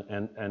lives,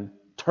 and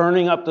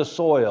turning up the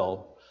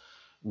soil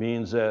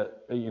means that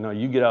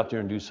you get out there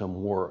and do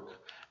some work.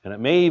 And it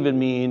may even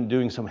mean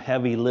doing some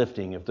heavy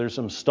lifting. If there's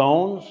some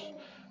stones,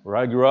 where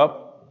I grew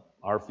up,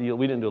 our field,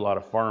 we didn't do a lot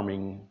of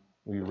farming.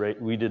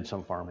 We did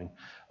some farming.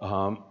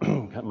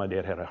 My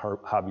dad had a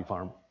hobby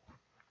farm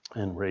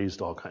and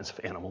raised all kinds of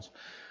animals.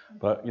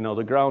 But,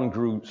 the ground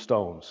grew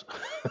stones.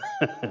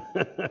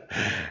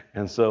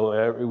 And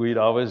so we'd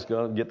always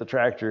go get the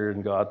tractor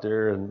and go out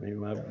there, and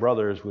my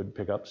brothers would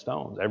pick up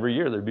stones. Every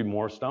year there'd be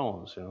more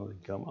stones,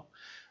 they'd come up.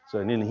 So,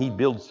 and then he'd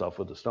build stuff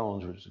with the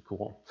stones, which is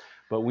cool.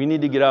 But we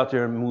need to get out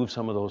there and move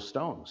some of those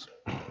stones.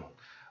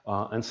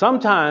 And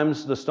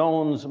sometimes the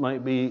stones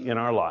might be in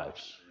our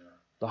lives,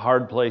 the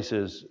hard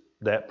places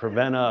that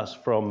prevent us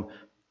from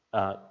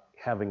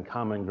having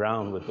common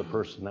ground with the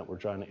person that we're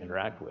trying to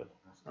interact with.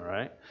 All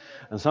right?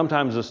 And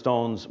sometimes the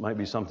stones might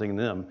be something in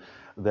them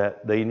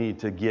that they need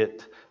to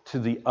get to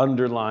the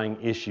underlying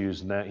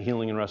issues. And that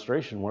healing and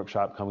restoration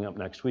workshop coming up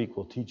next week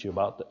will teach you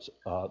about this,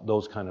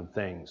 those kind of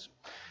things.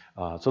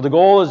 So the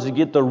goal is to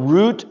get the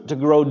root to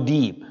grow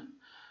deep,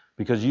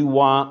 because you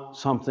want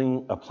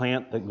a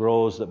plant that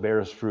grows, that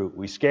bears fruit.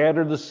 We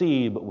scatter the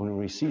seed, but when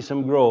we see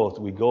some growth,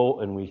 we go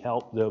and we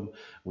help them,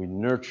 we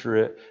nurture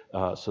it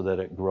so that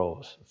it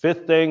grows.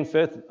 Fifth,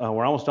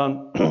 we're almost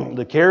done.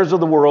 The cares of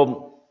the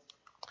world.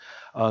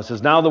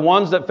 Says, now the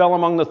ones that fell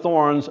among the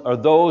thorns are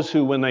those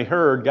who, when they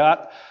heard,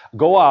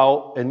 go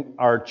out and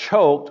are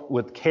choked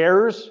with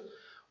cares,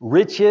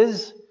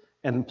 riches,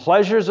 and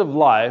pleasures of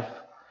life,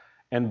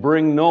 and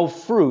bring no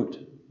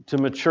fruit to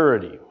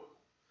maturity.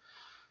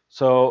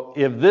 So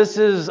if this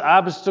is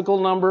obstacle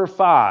number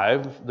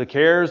 5, the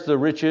cares, the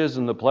riches,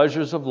 and the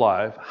pleasures of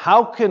life,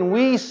 how can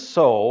we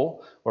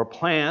sow or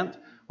plant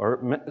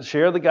or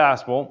share the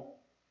gospel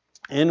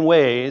in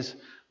ways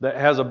that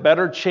has a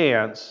better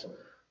chance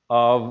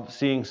of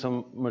seeing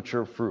some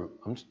mature fruit?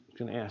 I'm just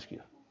going to ask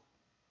you,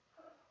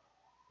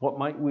 what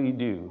might we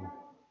do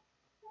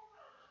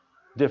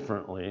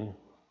differently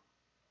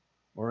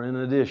or in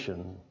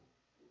addition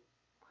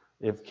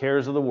if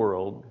cares of the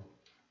world,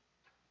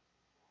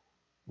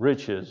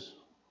 riches,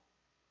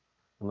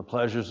 and the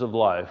pleasures of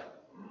life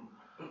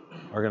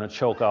are going to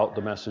choke out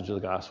the message of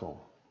the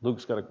gospel?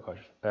 Luke's got a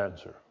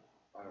answer.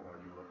 I don't know,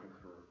 are you looking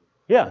for...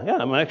 Yeah,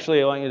 I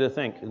want you to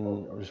think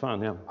and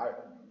respond, yeah.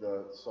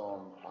 The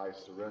song, I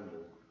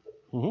Surrender,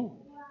 Mm-hmm.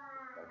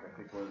 I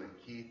think one of the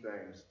key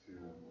things to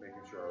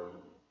making sure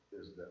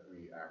is that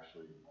we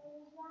actually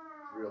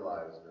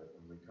realize that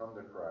when we come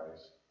to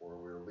Christ, or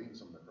we're leading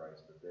someone to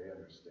Christ, that they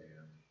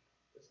understand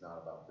it's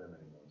not about them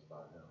anymore, it's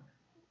about Him.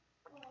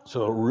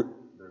 So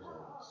there's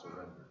a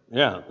surrender.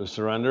 Yeah, the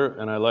surrender,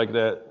 and I like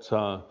that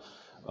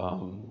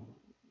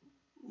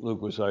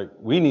Luke was like,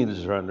 we need to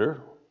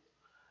surrender,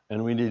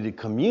 and we need to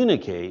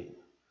communicate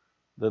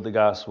that the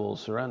gospel is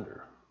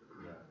surrender.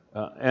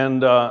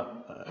 And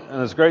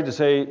it's great to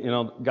say,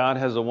 God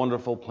has a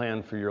wonderful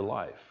plan for your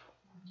life.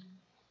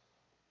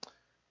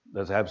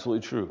 That's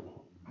absolutely true.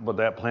 But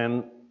that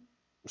plan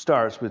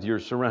starts with your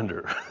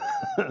surrender.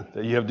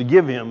 That you have to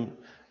give Him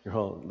your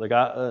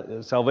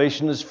whole.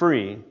 Salvation is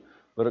free,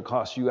 but it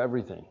costs you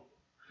everything.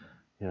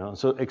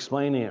 So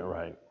explaining it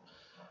right.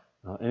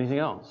 Anything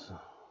else?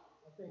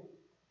 I think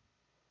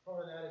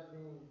part of that is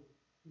being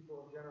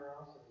people of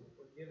generosity.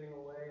 We're giving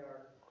away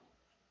our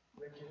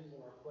riches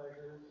and our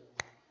pleasures.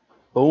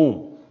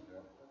 Boom.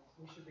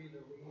 We should be the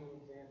leading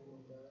example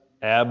of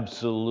that.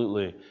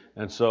 Absolutely.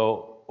 And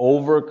so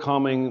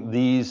overcoming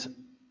these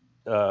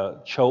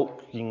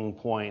choking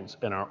points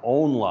in our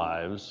own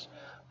lives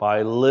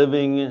by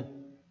living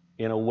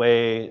in a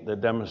way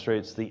that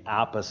demonstrates the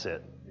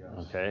opposite,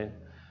 okay?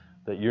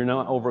 That you're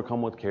not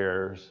overcome with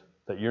cares,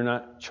 that you're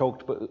not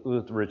choked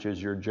with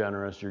riches, you're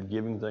generous, you're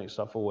giving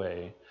stuff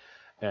away,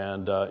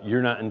 and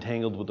you're not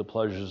entangled with the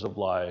pleasures of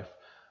life.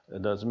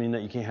 It doesn't mean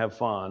that you can't have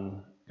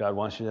fun. God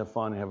wants you to have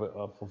fun and have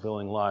a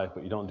fulfilling life,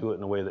 but you don't do it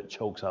in a way that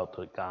chokes out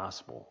the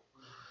gospel.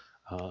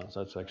 So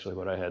that's actually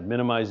what I had.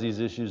 Minimize these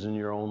issues in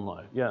your own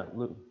life. Yeah,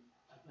 Luke.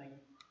 I think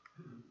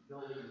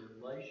building a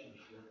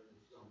relationship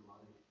with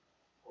somebody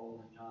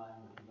over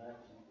time is an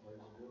excellent way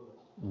to do it.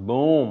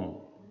 Boom.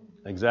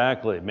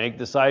 Exactly. Make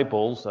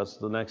disciples. That's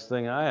the next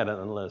thing I had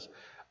on the list,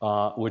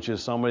 which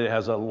is somebody that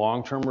has a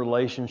long-term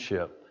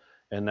relationship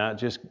and not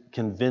just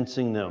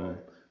convincing them.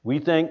 We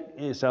think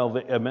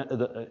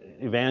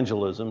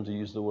evangelism, to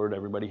use the word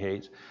everybody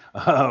hates,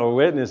 or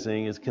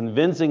witnessing, is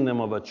convincing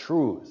them of a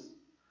truth.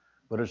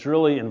 But it's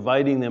really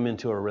inviting them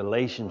into a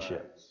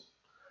relationship.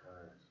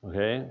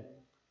 Okay?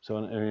 So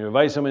when you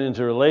invite someone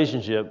into a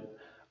relationship,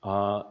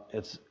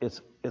 it's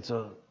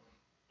a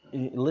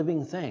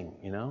living thing,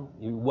 you know.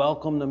 You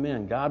welcome them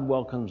in. God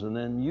welcomes, and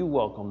then you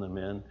welcome them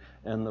in,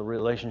 and the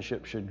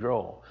relationship should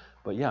grow.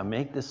 But yeah,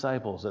 make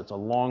disciples. That's a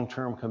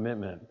long-term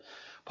commitment.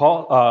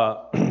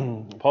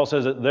 Paul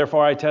says,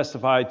 therefore I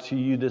testify to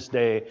you this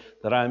day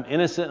that I am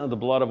innocent of the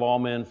blood of all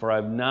men, for I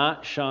have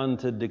not shunned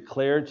to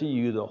declare to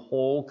you the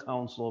whole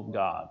counsel of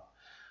God.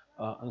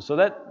 And so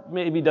that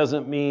maybe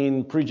doesn't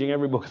mean preaching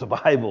every book of the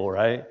Bible,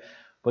 right?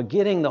 But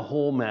getting the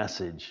whole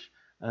message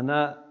and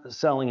not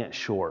selling it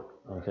short,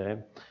 okay?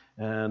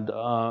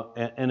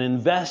 And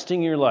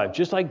investing your life.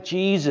 Just like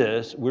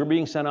Jesus, we're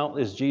being sent out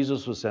as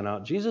Jesus was sent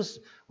out. Jesus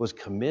was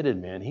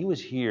committed, man. He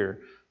was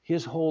here.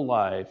 His whole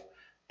life,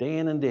 day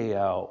in and day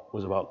out,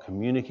 was about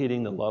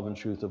communicating the love and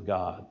truth of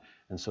God.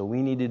 And so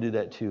we need to do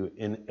that too,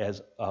 in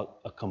as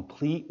a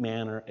complete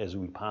manner as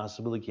we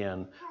possibly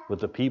can with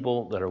the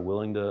people that are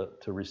willing to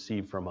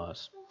receive from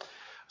us. It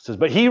says,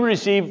 but he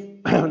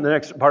received, the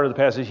next part of the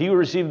passage, he who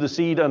received the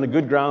seed on the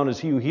good ground is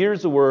he who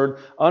hears the word,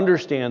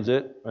 understands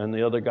it, and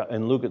the other guy,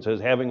 in Luke it says,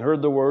 having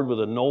heard the word with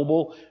a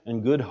noble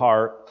and good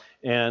heart,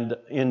 and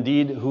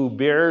indeed who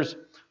bears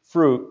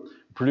fruit,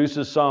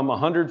 produces some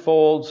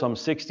 100-fold, some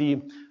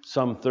 60,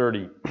 some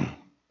 30.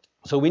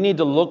 So we need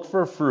to look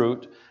for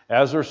fruit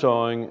as we're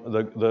sowing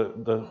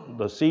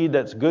the seed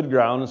that's good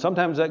ground. And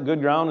sometimes that good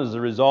ground is the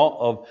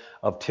result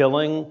of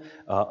tilling,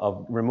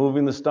 of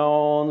removing the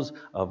stones,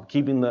 of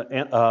keeping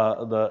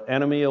the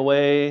enemy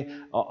away,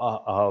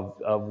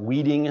 of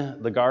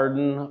weeding the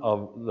garden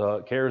of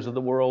the cares of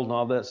the world and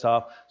all that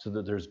stuff, so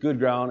that there's good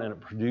ground and it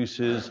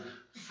produces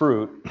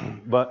fruit.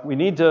 But we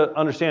need to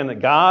understand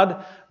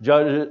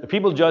that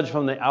people judge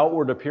from the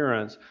outward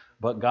appearance,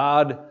 but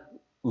God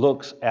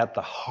looks at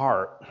the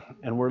heart,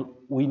 and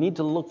we need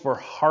to look for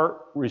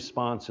heart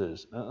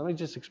responses. Let me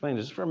just explain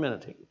this for a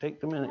minute.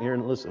 Take a minute here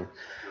and listen.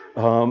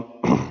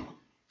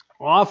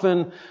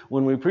 Often,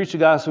 when we preach the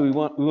gospel, we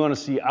want to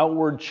see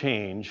outward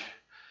change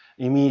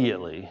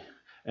immediately,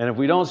 and if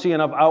we don't see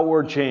enough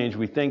outward change,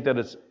 we think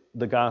that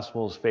the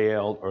gospel's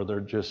failed, or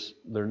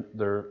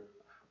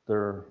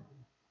they're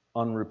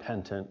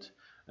unrepentant,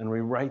 and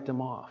we write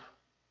them off.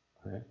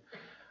 Okay?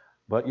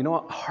 But you know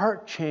what?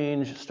 Heart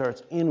change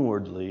starts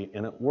inwardly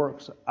and it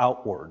works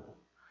outward.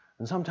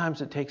 And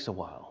sometimes it takes a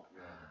while.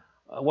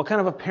 What kind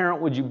of a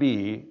parent would you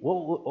be?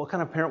 What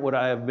kind of parent would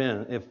I have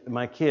been if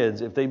my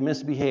kids, if they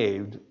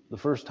misbehaved the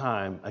first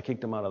time I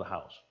kicked them out of the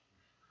house?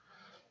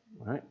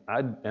 All right?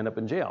 I'd end up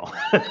in jail.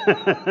 All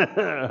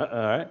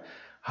right?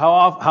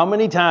 How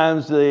many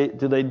times do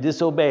they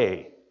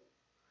disobey?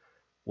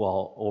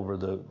 Well, over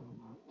the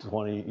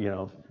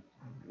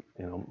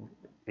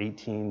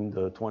 18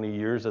 to 20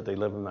 years that they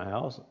live in my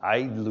house, I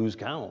lose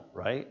count,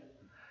 right?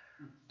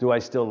 Do I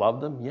still love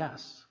them?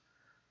 Yes.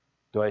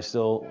 Do I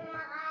still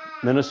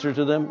minister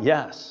to them?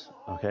 Yes.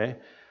 Okay.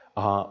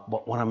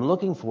 But what I'm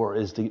looking for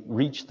is to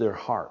reach their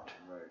heart.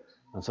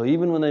 And so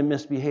even when they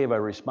misbehave, I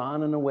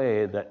respond in a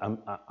way that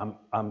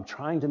I'm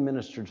trying to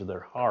minister to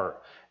their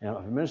heart. And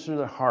if I minister to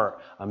their heart,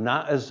 I'm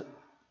not as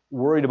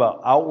worried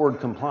about outward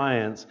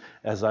compliance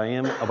as I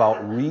am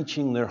about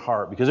reaching their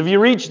heart. Because if you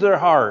reach their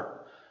heart,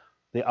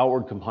 the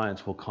outward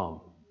compliance will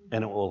come,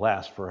 and it will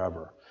last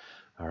forever.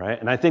 All right?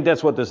 And I think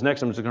that's what this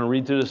next, I'm just going to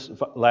read through this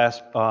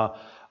last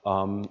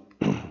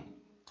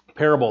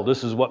parable.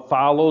 This is what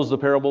follows the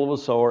parable of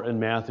the sower in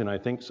Matthew, and I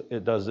think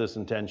it does this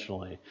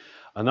intentionally.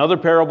 Another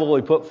parable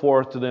he put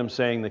forth to them,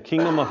 saying, the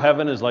kingdom of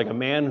heaven is like a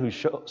man who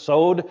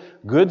sowed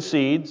good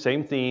seed,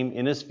 same theme,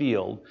 in his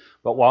field.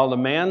 But while the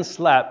man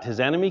slept, his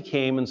enemy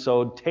came and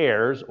sowed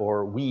tares,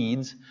 or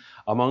weeds,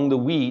 among the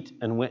wheat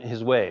and went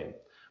his way.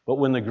 But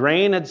when the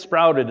grain had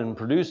sprouted and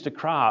produced a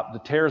crop, the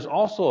tares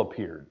also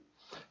appeared.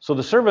 So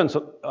the servants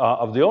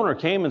of the owner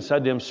came and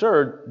said to him,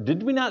 Sir,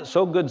 did we not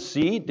sow good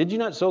seed? Did you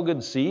not sow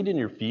good seed in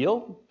your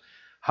field?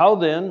 How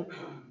then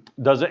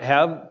does it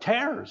have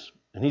tares?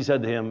 And he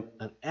said to him,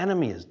 an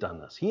enemy has done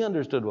this. He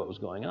understood what was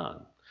going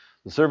on.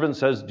 The servant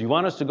says, do you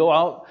want us to go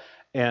out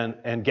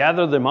and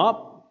gather them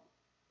up?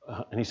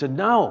 And he said,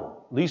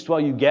 no, least while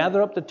you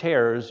gather up the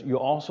tares, you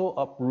also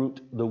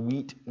uproot the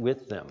wheat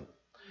with them.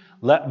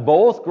 Let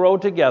both grow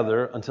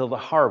together until the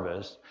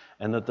harvest,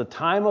 and at the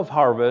time of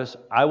harvest,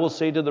 I will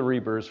say to the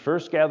reapers,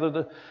 first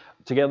gather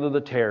together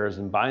the tares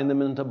and bind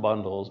them into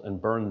bundles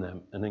and burn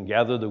them, and then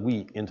gather the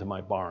wheat into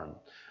my barn.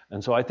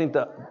 And so I think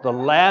that the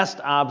last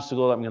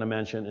obstacle that I'm going to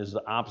mention is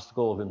the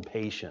obstacle of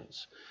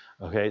impatience.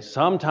 Okay,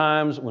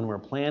 sometimes when we're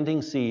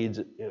planting seeds,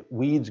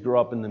 weeds grow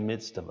up in the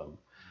midst of them.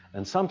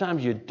 And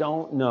sometimes you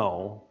don't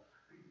know,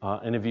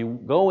 and if you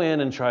go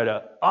in and try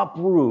to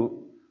uproot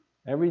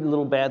every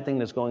little bad thing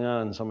that's going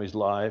on in somebody's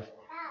life,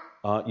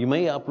 you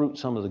may uproot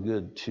some of the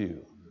good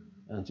too.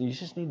 And so you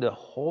just need to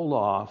hold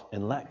off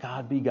and let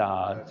God be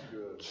God.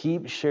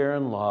 Keep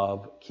sharing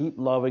love. Keep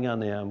loving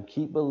on them.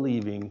 Keep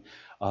believing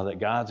that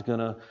God's going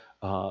to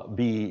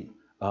be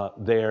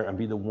there and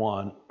be the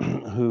one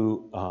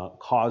who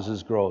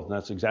causes growth. And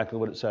that's exactly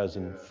what it says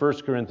in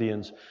 1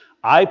 Corinthians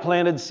I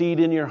planted seed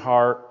in your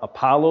heart,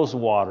 Apollos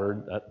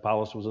watered.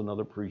 Apollos was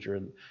another preacher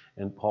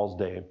in Paul's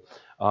day.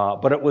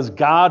 But it was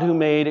God who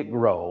made it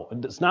grow.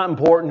 It's not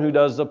important who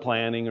does the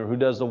planting or who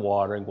does the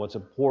watering. What's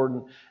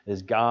important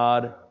is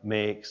God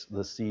makes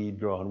the seed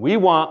grow. And we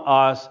want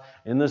us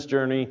in this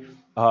journey,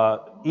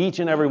 each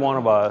and every one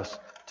of us,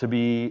 to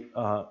be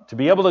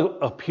able to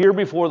appear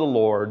before the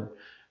Lord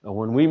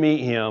when we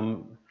meet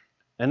Him,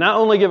 and not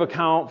only give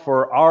account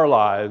for our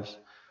lives,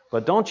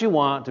 but don't you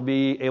want to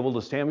be able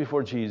to stand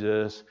before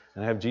Jesus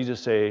and have Jesus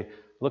say,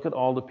 look at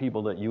all the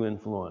people that you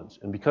influence.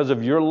 And because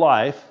of your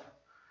life,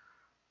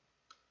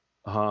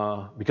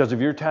 because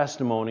of your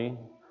testimony,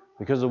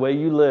 because of the way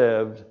you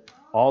lived,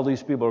 all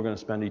these people are going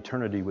to spend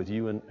eternity with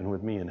you and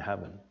with me in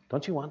heaven.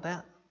 Don't you want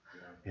that?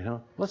 You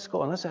know, let's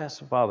go and let's ask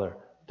the Father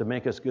to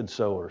make us good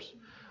sowers.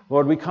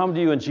 Lord, we come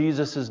to you in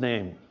Jesus'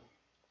 name.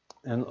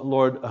 And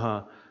Lord,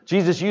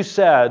 Jesus, you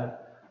said,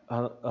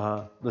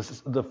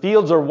 the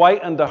fields are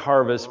white unto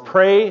harvest.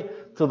 Pray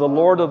to the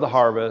Lord of the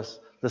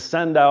harvest to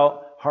send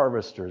out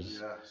harvesters.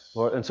 Yes.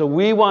 Lord, and so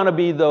we want to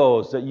be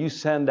those that you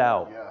send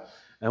out. Yes.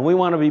 And we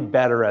want to be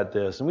better at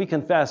this. And we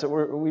confess that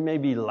we may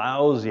be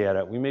lousy at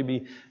it. We may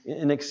be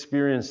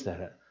inexperienced at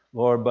it,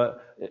 Lord,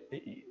 but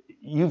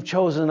you've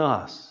chosen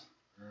us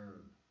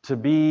to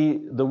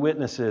be the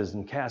witnesses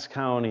in Cass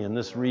County, in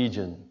this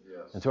region,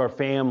 and to our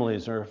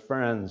families and our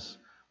friends,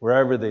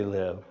 wherever they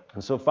live.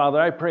 And so, Father,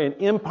 I pray an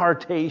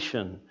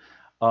impartation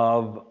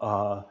of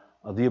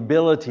the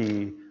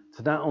ability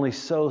to not only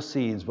sow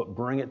seeds, but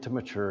bring it to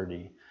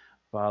maturity.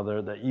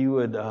 Father, that you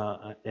would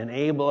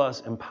enable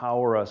us,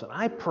 empower us. And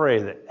I pray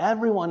that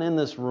everyone in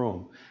this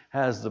room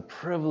has the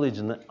privilege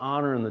and the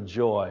honor and the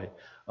joy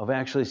of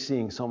actually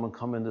seeing someone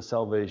come into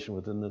salvation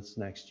within this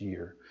next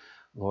year.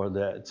 Lord,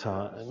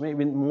 that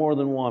maybe more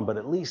than one, but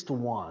at least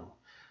one,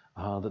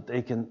 that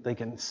they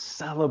can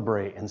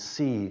celebrate and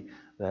see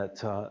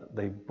that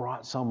they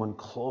brought someone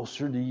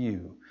closer to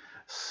you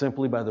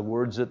simply by the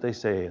words that they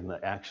say and the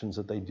actions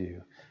that they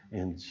do.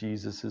 In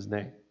Jesus'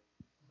 name.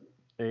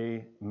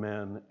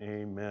 Amen.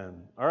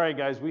 Amen. All right,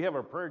 guys, we have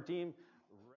our prayer team.